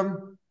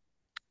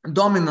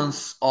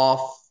dominance of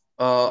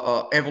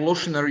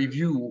evolutionary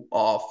view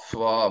of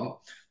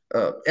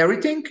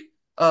everything.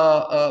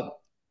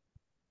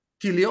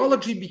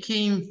 Teleology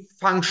became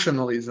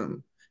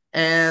functionalism.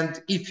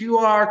 And if you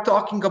are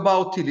talking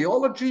about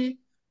teleology,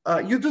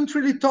 you don't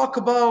really talk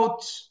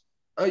about,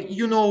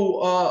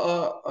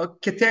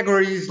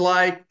 categories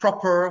like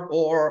proper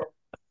or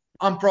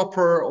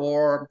improper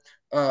or,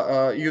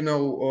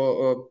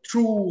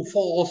 true,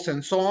 false,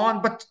 and so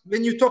on. But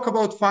when you talk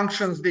about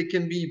functions, they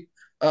can be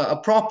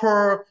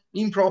proper,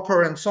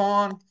 improper, and so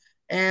on.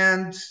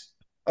 And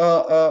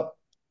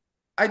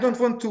I don't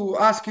want to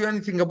ask you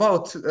anything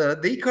about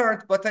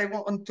Descartes, but I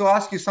want to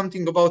ask you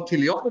something about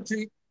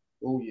teleology.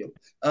 Oh, yeah.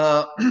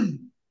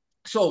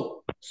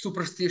 So,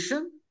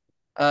 superstition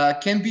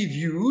can be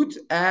viewed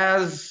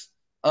as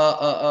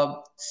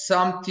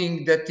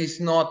something that is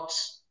not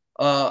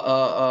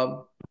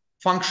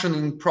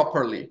functioning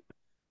properly.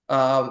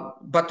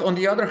 But on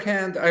the other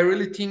hand, I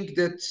really think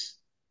that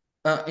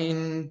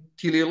in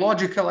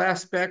teleological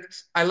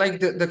aspects, I like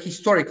the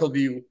historical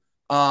view.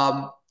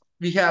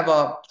 We have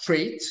a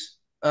trait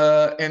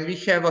and we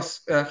have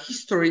a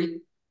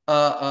history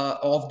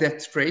of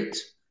that trait.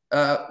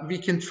 We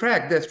can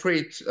track that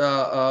trait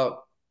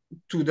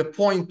to the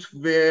point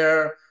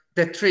where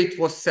that trait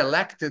was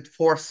selected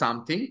for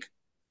something.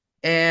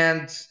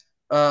 And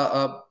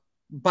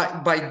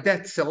by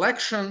that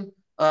selection,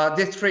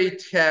 that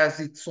trait has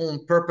its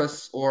own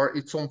purpose or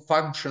its own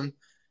function.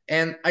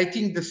 And I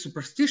think the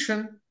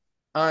superstition,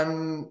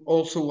 I'm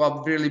also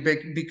a really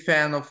big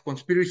fan of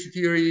conspiracy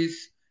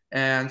theories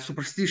and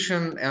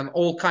superstition and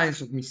all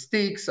kinds of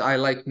mistakes. I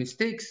like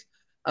mistakes.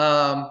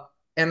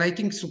 And I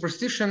think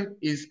superstition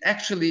is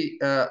actually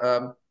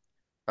a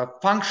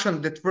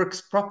function that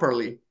works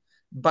properly,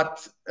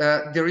 but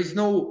there is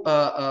no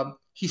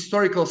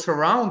historical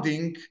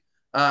surrounding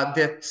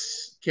that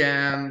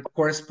can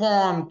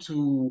correspond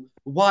to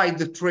why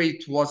the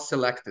trait was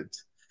selected.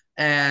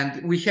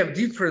 And we have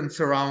different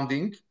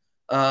surrounding,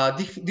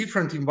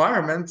 different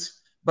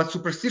environments, but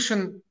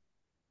superstition,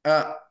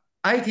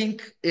 I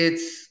think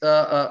it's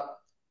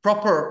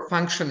proper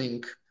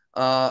functioning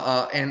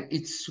and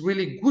it's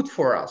really good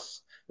for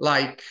us.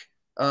 Like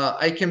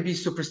I can be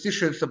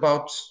superstitious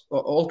about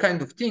all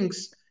kinds of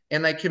things,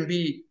 and I can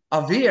be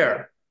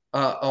aware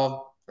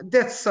of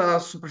that's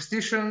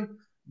superstition,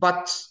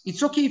 but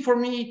it's okay for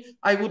me.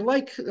 I would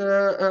like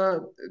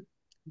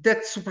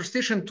that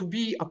superstition to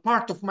be a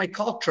part of my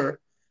culture,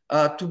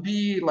 to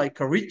be like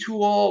a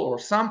ritual or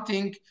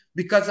something,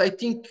 because I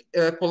think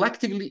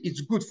collectively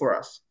it's good for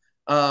us.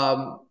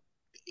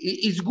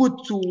 It's good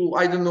to,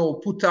 I don't know,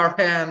 put our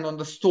hand on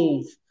the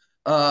stove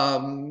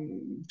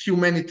few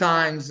many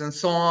times and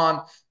so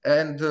on.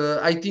 And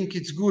I think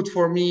it's good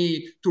for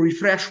me to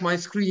refresh my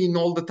screen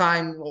all the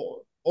time,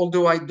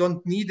 although I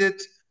don't need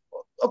it.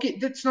 Okay,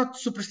 that's not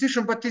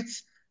superstition, but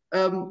it's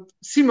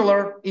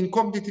similar in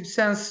cognitive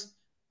sense.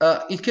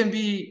 It can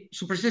be,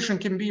 superstition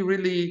can be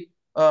really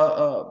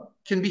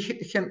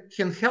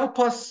can help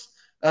us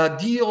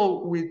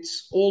deal with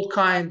all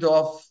kind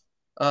of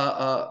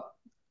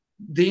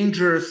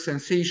dangerous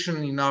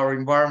sensation in our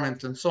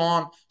environment and so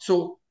on.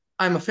 So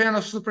I'm a fan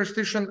of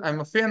superstition,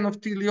 I'm a fan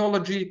of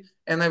teleology,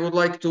 and I would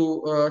like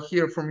to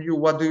hear from you.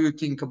 What do you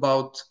think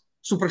about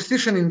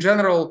superstition in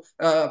general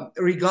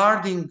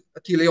regarding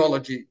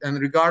teleology and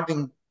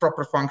regarding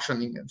proper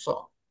functioning and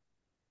so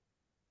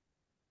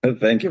on?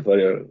 Thank you for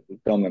your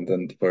comment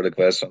and for the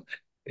question.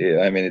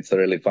 I mean, it's a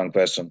really fun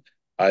question.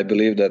 I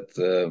believe that,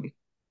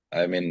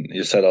 I mean,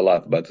 you said a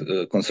lot, but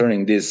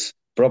concerning this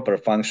proper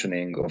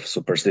functioning of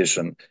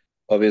superstition,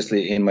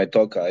 obviously in my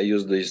talk I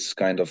use this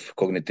kind of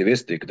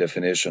cognitivistic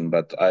definition,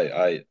 but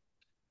I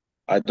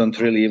don't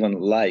really even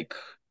like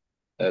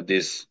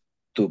this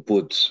to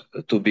put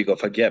too big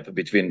of a gap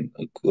between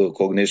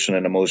cognition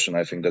and emotion.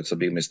 I think that's a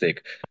big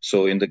mistake.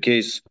 So in the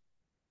case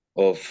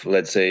of,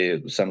 let's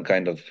say, some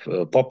kind of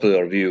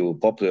popular view,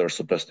 popular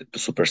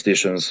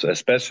superstitions,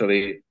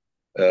 especially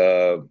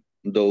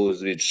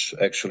those which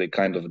actually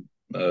kind of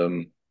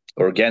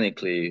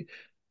organically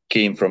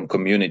came from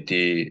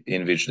community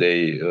in which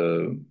they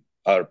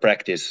are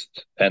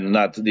practiced, and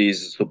not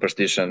these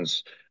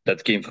superstitions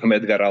that came from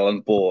Edgar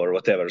Allan Poe or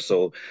whatever.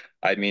 So,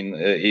 I mean,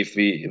 if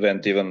we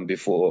went even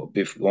before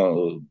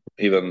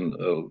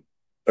even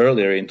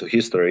earlier into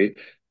history,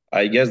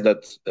 I guess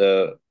that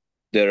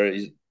there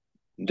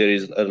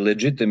is a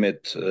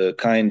legitimate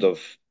kind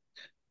of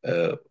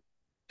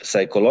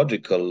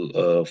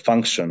psychological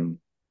function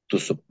to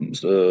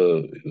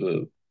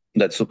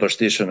that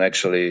superstition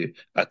actually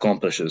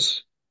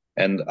accomplishes.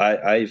 And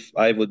I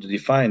would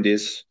define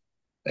this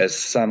as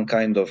some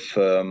kind of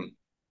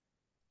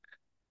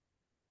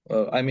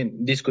I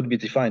mean, this could be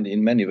defined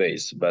in many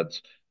ways, but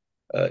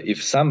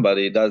if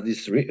somebody does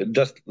this,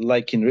 just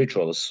like in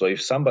rituals, so if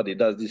somebody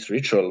does this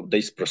ritual,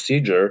 this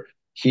procedure,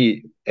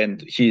 he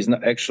is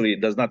not actually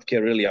does not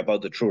care really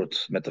about the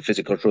truth,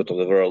 metaphysical truth of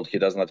the world. He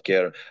does not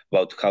care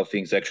about how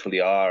things actually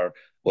are,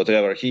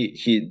 whatever.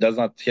 He does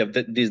not have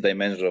this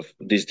dimension of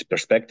this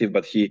perspective,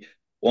 but he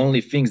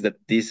only thinks that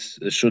this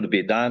should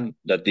be done,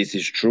 that this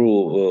is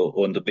true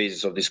on the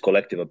basis of this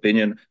collective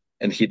opinion,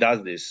 and he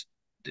does this.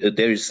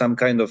 There is some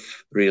kind of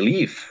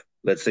relief,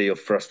 let's say, of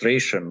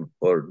frustration,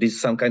 or this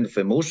some kind of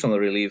emotional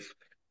relief.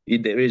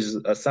 There is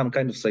some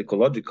kind of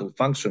psychological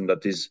function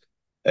that is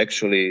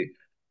actually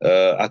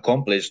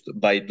accomplished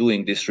by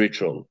doing this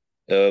ritual.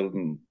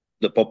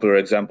 The popular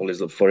example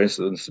is, for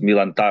instance,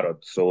 Milan Tarot.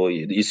 So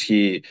is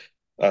he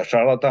a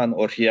charlatan,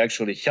 or he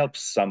actually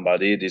helps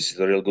somebody? This is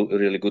a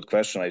really good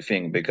question, I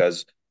think,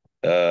 because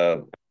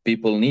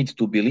people need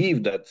to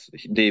believe that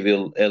they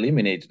will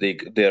eliminate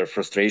their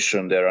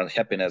frustration, their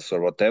unhappiness,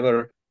 or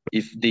whatever,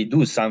 if they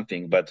do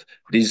something. But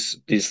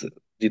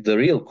the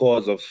real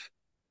cause of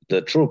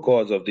the true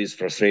cause of this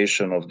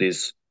frustration, of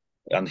this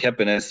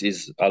unhappiness,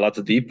 is a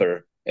lot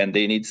deeper, and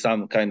they need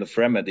some kind of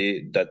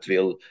remedy that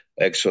will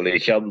actually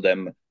help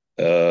them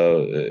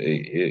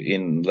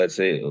in, let's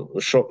say,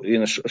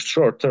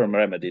 short-term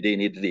remedy. They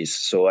need this.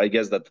 So I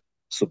guess that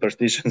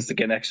superstitions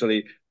can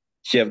actually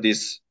have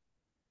this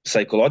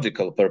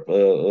psychological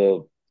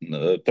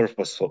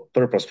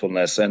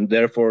purposefulness, and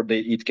therefore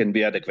it can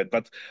be adequate.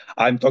 But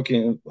I'm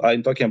talking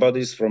about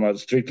this from a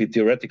strictly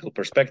theoretical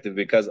perspective,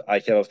 because I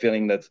have a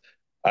feeling that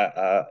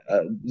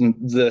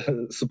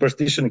the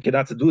superstition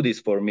cannot do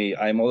this for me.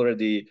 I'm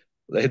already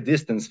a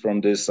distance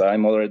from this. I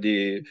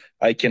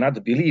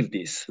cannot believe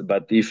this.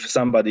 But if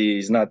somebody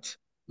is not,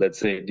 let's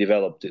say,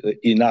 developed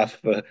enough,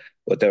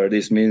 whatever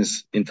this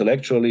means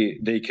intellectually,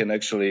 they can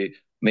actually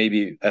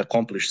maybe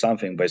accomplish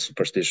something by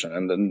superstition.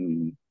 And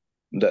then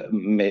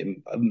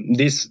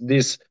this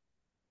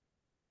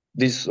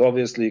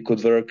obviously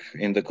could work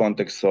in the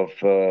context of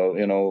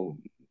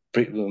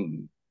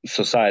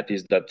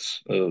societies that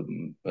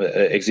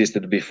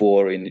existed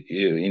before in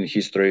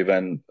history,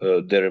 when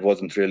there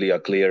wasn't really a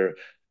clear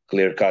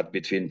cut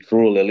between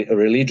true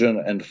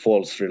religion and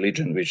false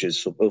religion, which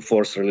is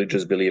false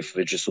religious belief,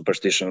 which is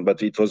superstition.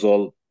 But it was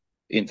all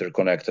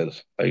interconnected,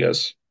 I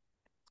guess.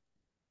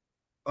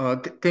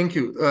 Thank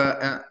you.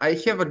 I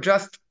have a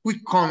just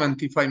quick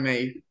comment, if I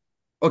may.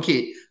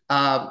 Okay.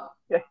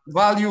 Yes.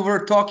 While you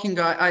were talking,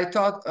 I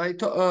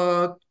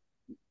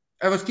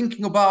was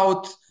thinking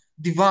about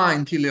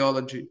divine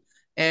teleology,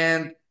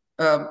 and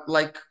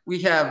like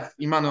we have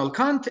Immanuel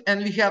Kant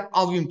and we have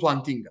Alvin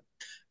Plantinga.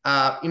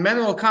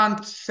 Immanuel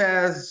Kant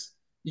says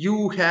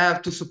you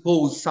have to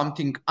suppose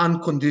something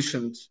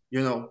unconditioned.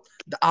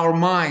 Our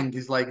mind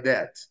is like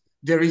that.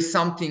 There is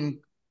something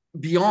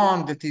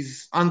beyond that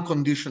is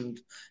unconditioned,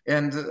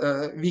 and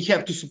we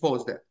have to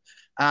suppose that.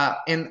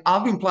 And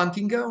Alvin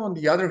Plantinga, on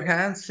the other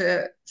hand,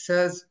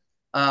 says,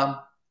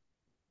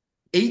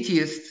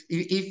 atheists,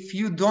 if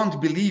you don't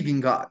believe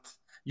in God,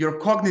 your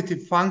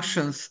cognitive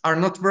functions are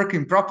not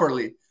working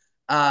properly.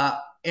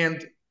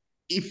 And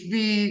if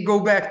we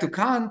go back to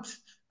Kant,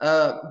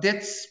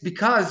 that's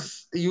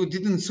because you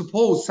didn't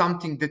suppose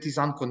something that is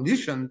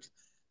unconditioned.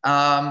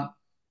 And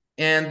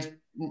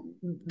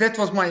that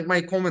was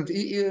my comment.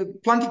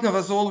 Plantinga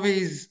was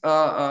always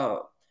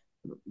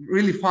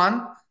really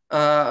fun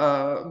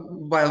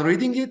while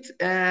reading it,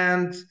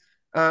 and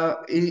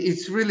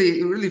it's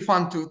really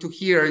fun to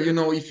hear.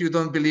 If you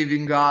don't believe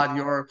in God,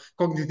 your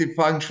cognitive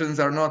functions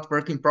are not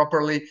working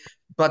properly.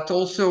 But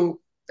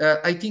also,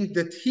 I think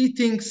that he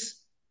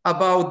thinks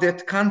about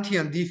that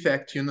Kantian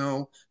defect.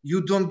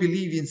 You don't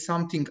believe in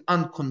something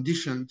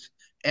unconditioned,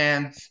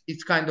 and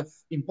it's kind of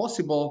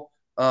impossible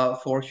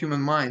for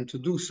human mind to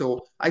do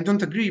so. I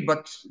don't agree,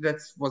 but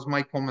that was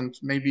my comment.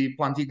 Maybe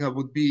Plantinga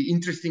would be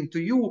interesting to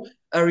you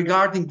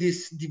regarding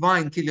this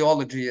divine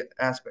teleology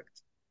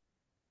aspect.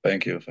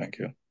 Thank you. Thank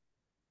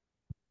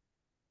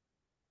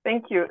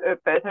you,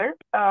 Peter.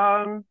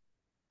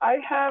 I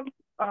have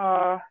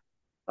a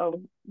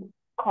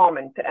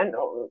comment and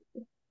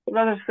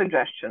rather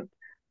suggestion.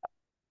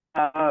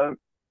 The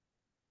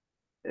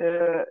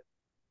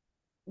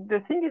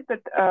thing is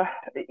that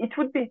it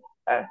would be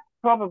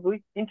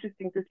probably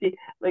interesting to see,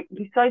 like,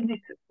 besides this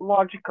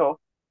logical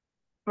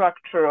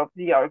structure of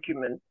the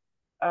argument,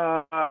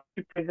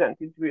 you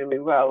presented really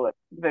well,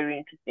 very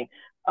interesting,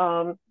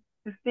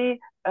 to see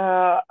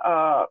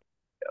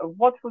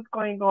what was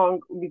going on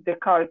with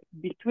Descartes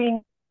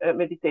between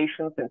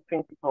meditations and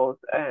principles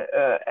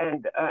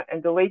and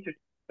the later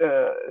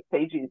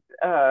stages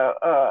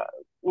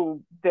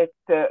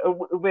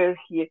where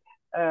he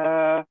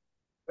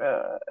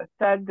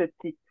said that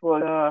it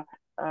was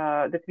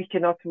that we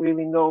cannot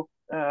really know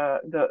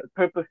the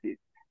purposes,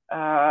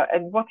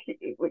 and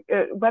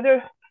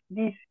whether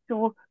these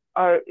two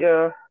are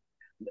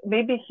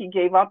maybe he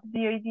gave up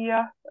the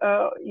idea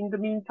in the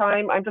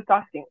meantime. I'm just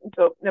asking.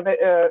 So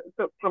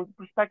from the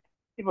perspective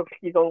of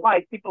his own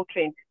life, people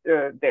change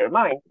their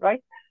mind,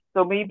 right?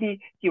 So maybe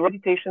he wrote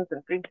meditations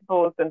and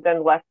principles and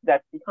then left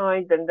that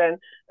behind and then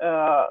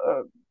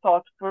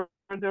thought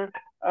further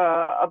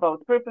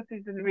about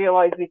purposes and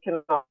realized we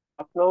cannot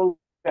know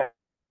that.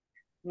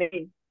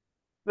 Maybe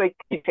like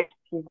he changed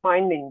his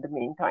mind in the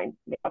meantime.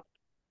 Yeah.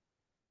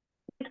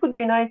 It would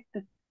be nice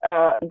to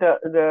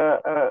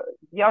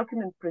the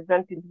argument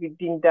presented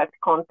within that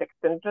context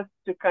and just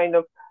to kind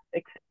of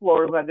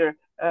explore whether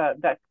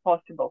that's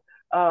possible.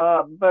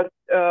 But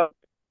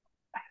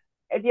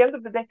at the end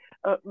of the day,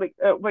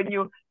 when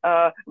you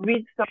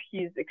read some of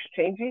his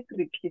exchanges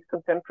with his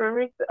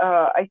contemporaries,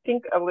 I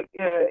think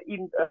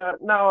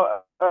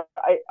now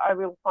I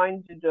will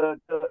find the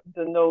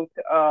note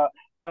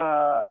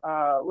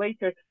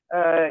later.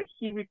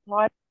 He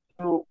replied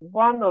to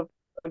one of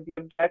the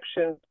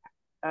objections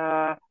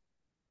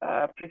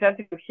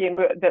presented to him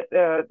that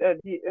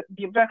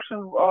the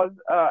objection was,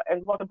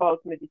 and what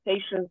about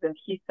meditations? And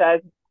he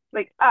says,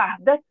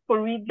 that's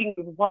for reading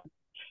one.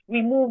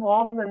 We move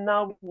on and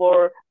now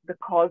explore the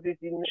causes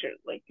in nature.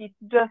 Like it's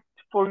just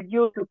for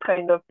you to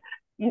kind of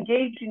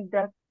engage in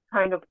that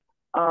kind of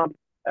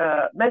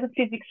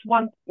metaphysics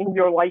once in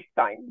your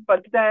lifetime,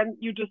 but then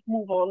you just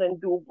move on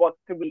and do what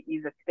really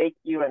is at stake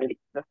here, and it's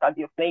the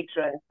study of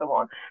nature and so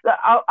on.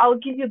 I'll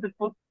give you the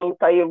footnote.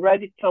 I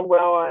read it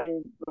somewhere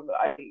and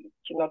I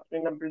cannot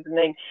remember the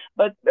name,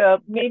 but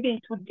maybe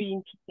it would be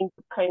interesting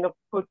to kind of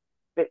put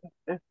the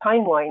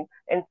timeline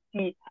and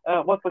see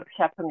what was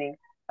happening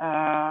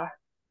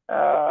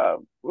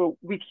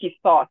with his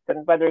thoughts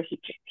and whether he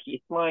changed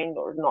his mind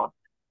or not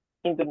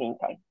in the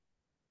meantime.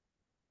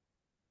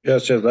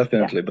 Yes,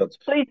 definitely. Yeah. But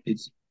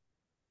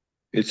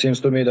it seems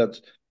to me that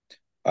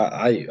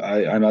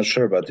I'm not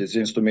sure, but it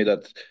seems to me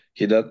that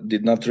he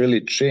did not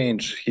really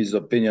change his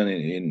opinion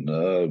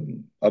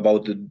in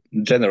about the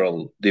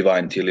general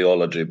divine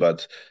teleology,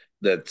 but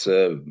that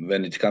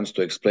when it comes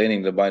to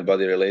explaining the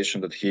mind-body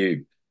relation, that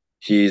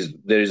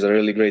there is a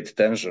really great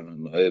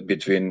tension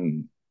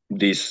between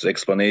this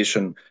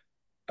explanation.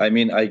 I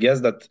mean, I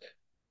guess that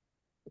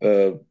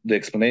the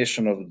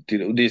explanation of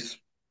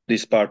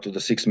this part of the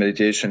sixth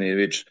meditation, in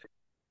which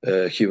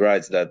he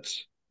writes that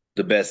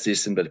the best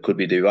system that could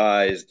be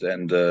devised,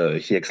 and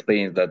he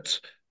explains that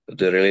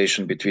the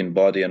relation between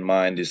body and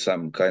mind is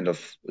some kind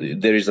of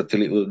there is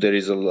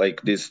a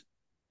like this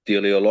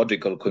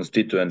teleological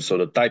constituent. So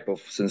the type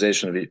of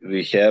sensation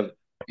we have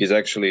is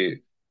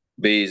actually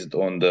based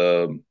on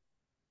the,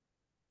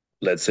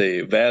 let's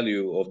say,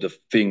 value of the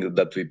thing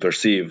that we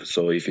perceive.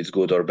 So if it's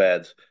good or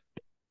bad,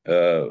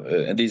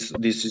 and this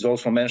is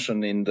also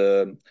mentioned in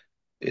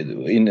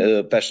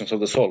Passions of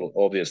the Soul,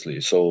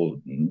 obviously.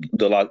 So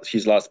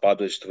his last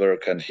published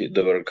work and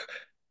the work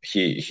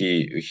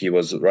he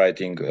was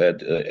writing at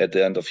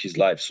the end of his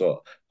life.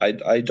 So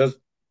I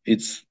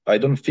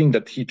don't think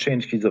that he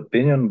changed his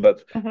opinion,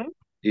 but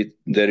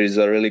there is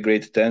a really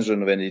great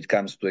tension when it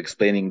comes to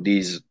explaining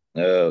these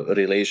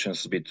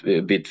relations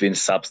between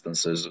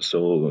substances.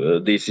 So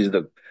this is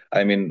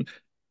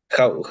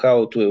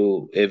how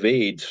to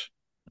evade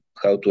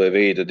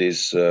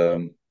this.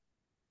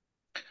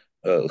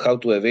 How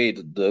to evade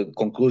the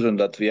conclusion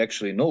that we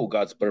actually know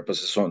God's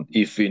purposes on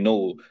if we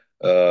know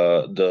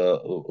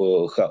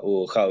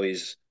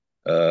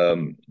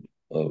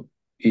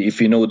if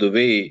we know the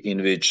way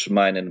in which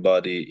mind and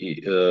body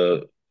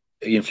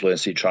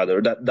influence each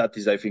other. That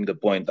is, I think, the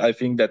point. I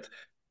think that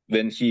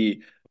when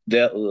he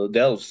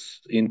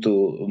delves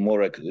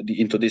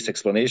into this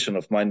explanation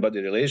of mind-body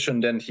relation,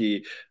 then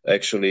he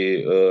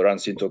actually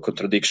runs into a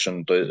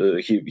contradiction.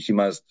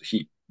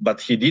 But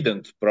he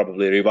didn't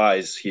probably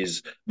revise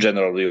his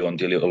general view on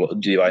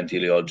divine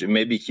teleology.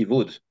 Maybe he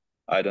would.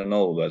 I don't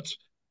know, but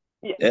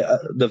yeah.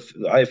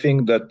 I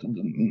think that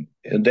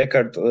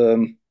Descartes,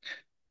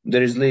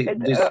 there is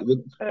this.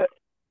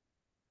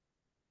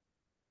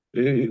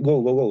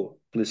 Go.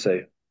 Please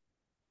say.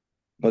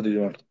 What do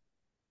you want?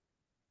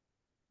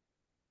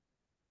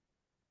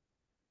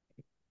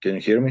 Can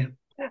you hear me?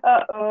 It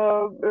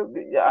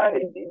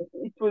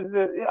was.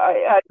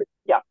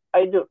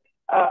 I do.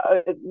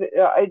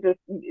 I just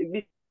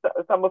missed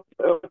some of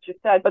what you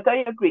said, but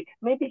I agree.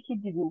 Maybe he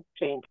didn't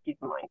change his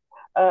mind,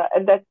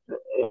 and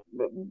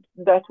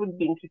that would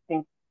be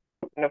interesting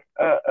to kind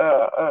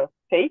of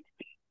state.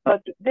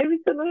 But there is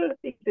another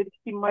thing that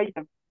he might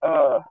have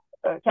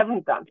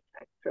haven't done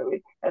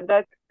actually, and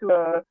that's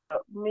to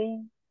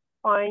may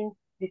find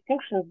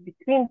distinctions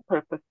between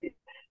purposes.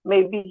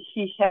 Maybe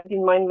he had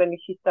in mind when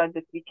he said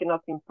that we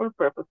cannot infer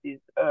purposes,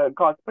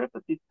 God's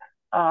purposes.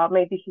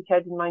 Maybe he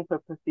had in mind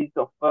purposes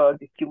of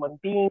the human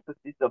being,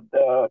 purposes of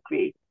the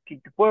created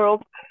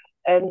world,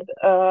 and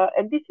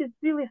this is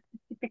really a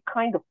specific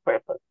kind of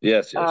purpose.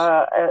 Yes.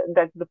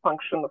 That's the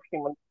function of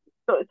human.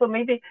 So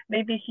maybe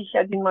he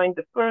had in mind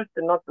the first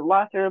and not the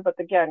latter. But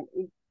again,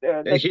 he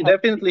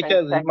definitely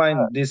had in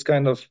mind this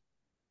kind of.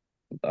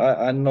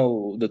 I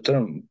know the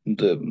term,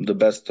 the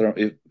best term,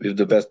 if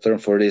the best term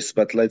for this,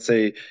 but let's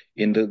say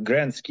in the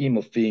grand scheme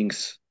of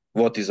things,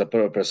 what is a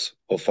purpose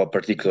of a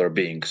particular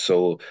being?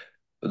 So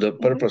the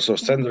purpose of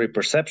sensory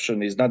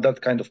perception is not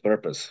that kind of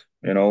purpose,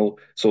 you know.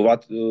 So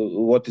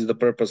what is the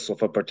purpose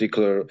of a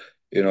particular,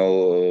 you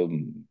know,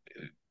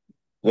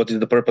 what is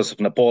the purpose of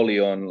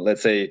Napoleon?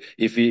 Let's say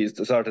if he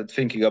started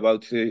thinking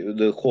about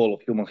the whole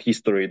of human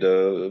history,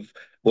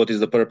 what is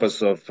the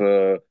purpose of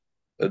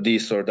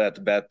this or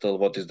that battle?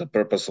 What is the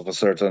purpose of a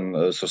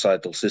certain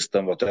societal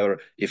system? Whatever.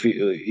 If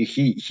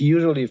he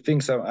usually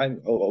thinks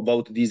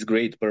about these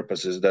great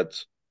purposes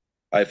that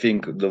I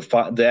think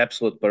the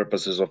absolute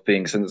purposes of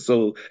things, and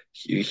so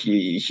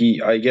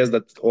he I guess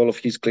that all of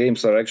his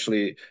claims are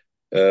actually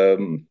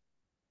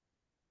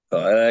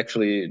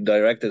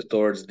directed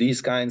towards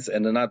these kinds,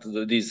 and not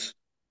these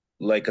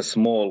like a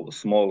small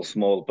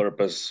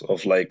purpose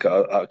of like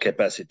a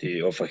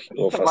capacity of a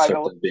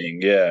certain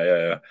being.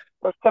 Yeah.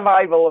 Or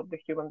survival of the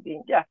human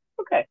being. Yeah.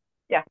 Okay.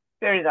 Yeah.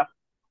 Fair enough.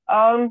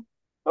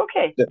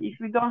 Okay. Yeah. If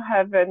we don't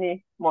have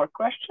any more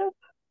questions,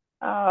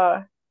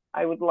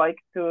 I would like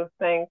to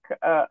thank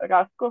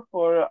Rastko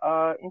for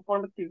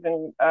informative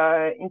and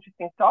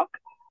interesting talk.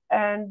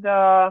 And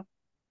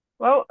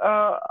well,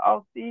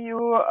 I'll see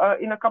you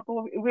in a couple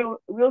of.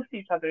 We'll see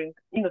each other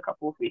in a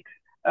couple of weeks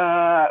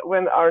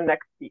when our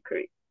next speaker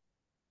is.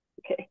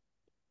 Okay.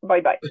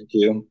 Bye bye. Thank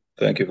you.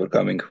 Thank you for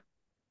coming.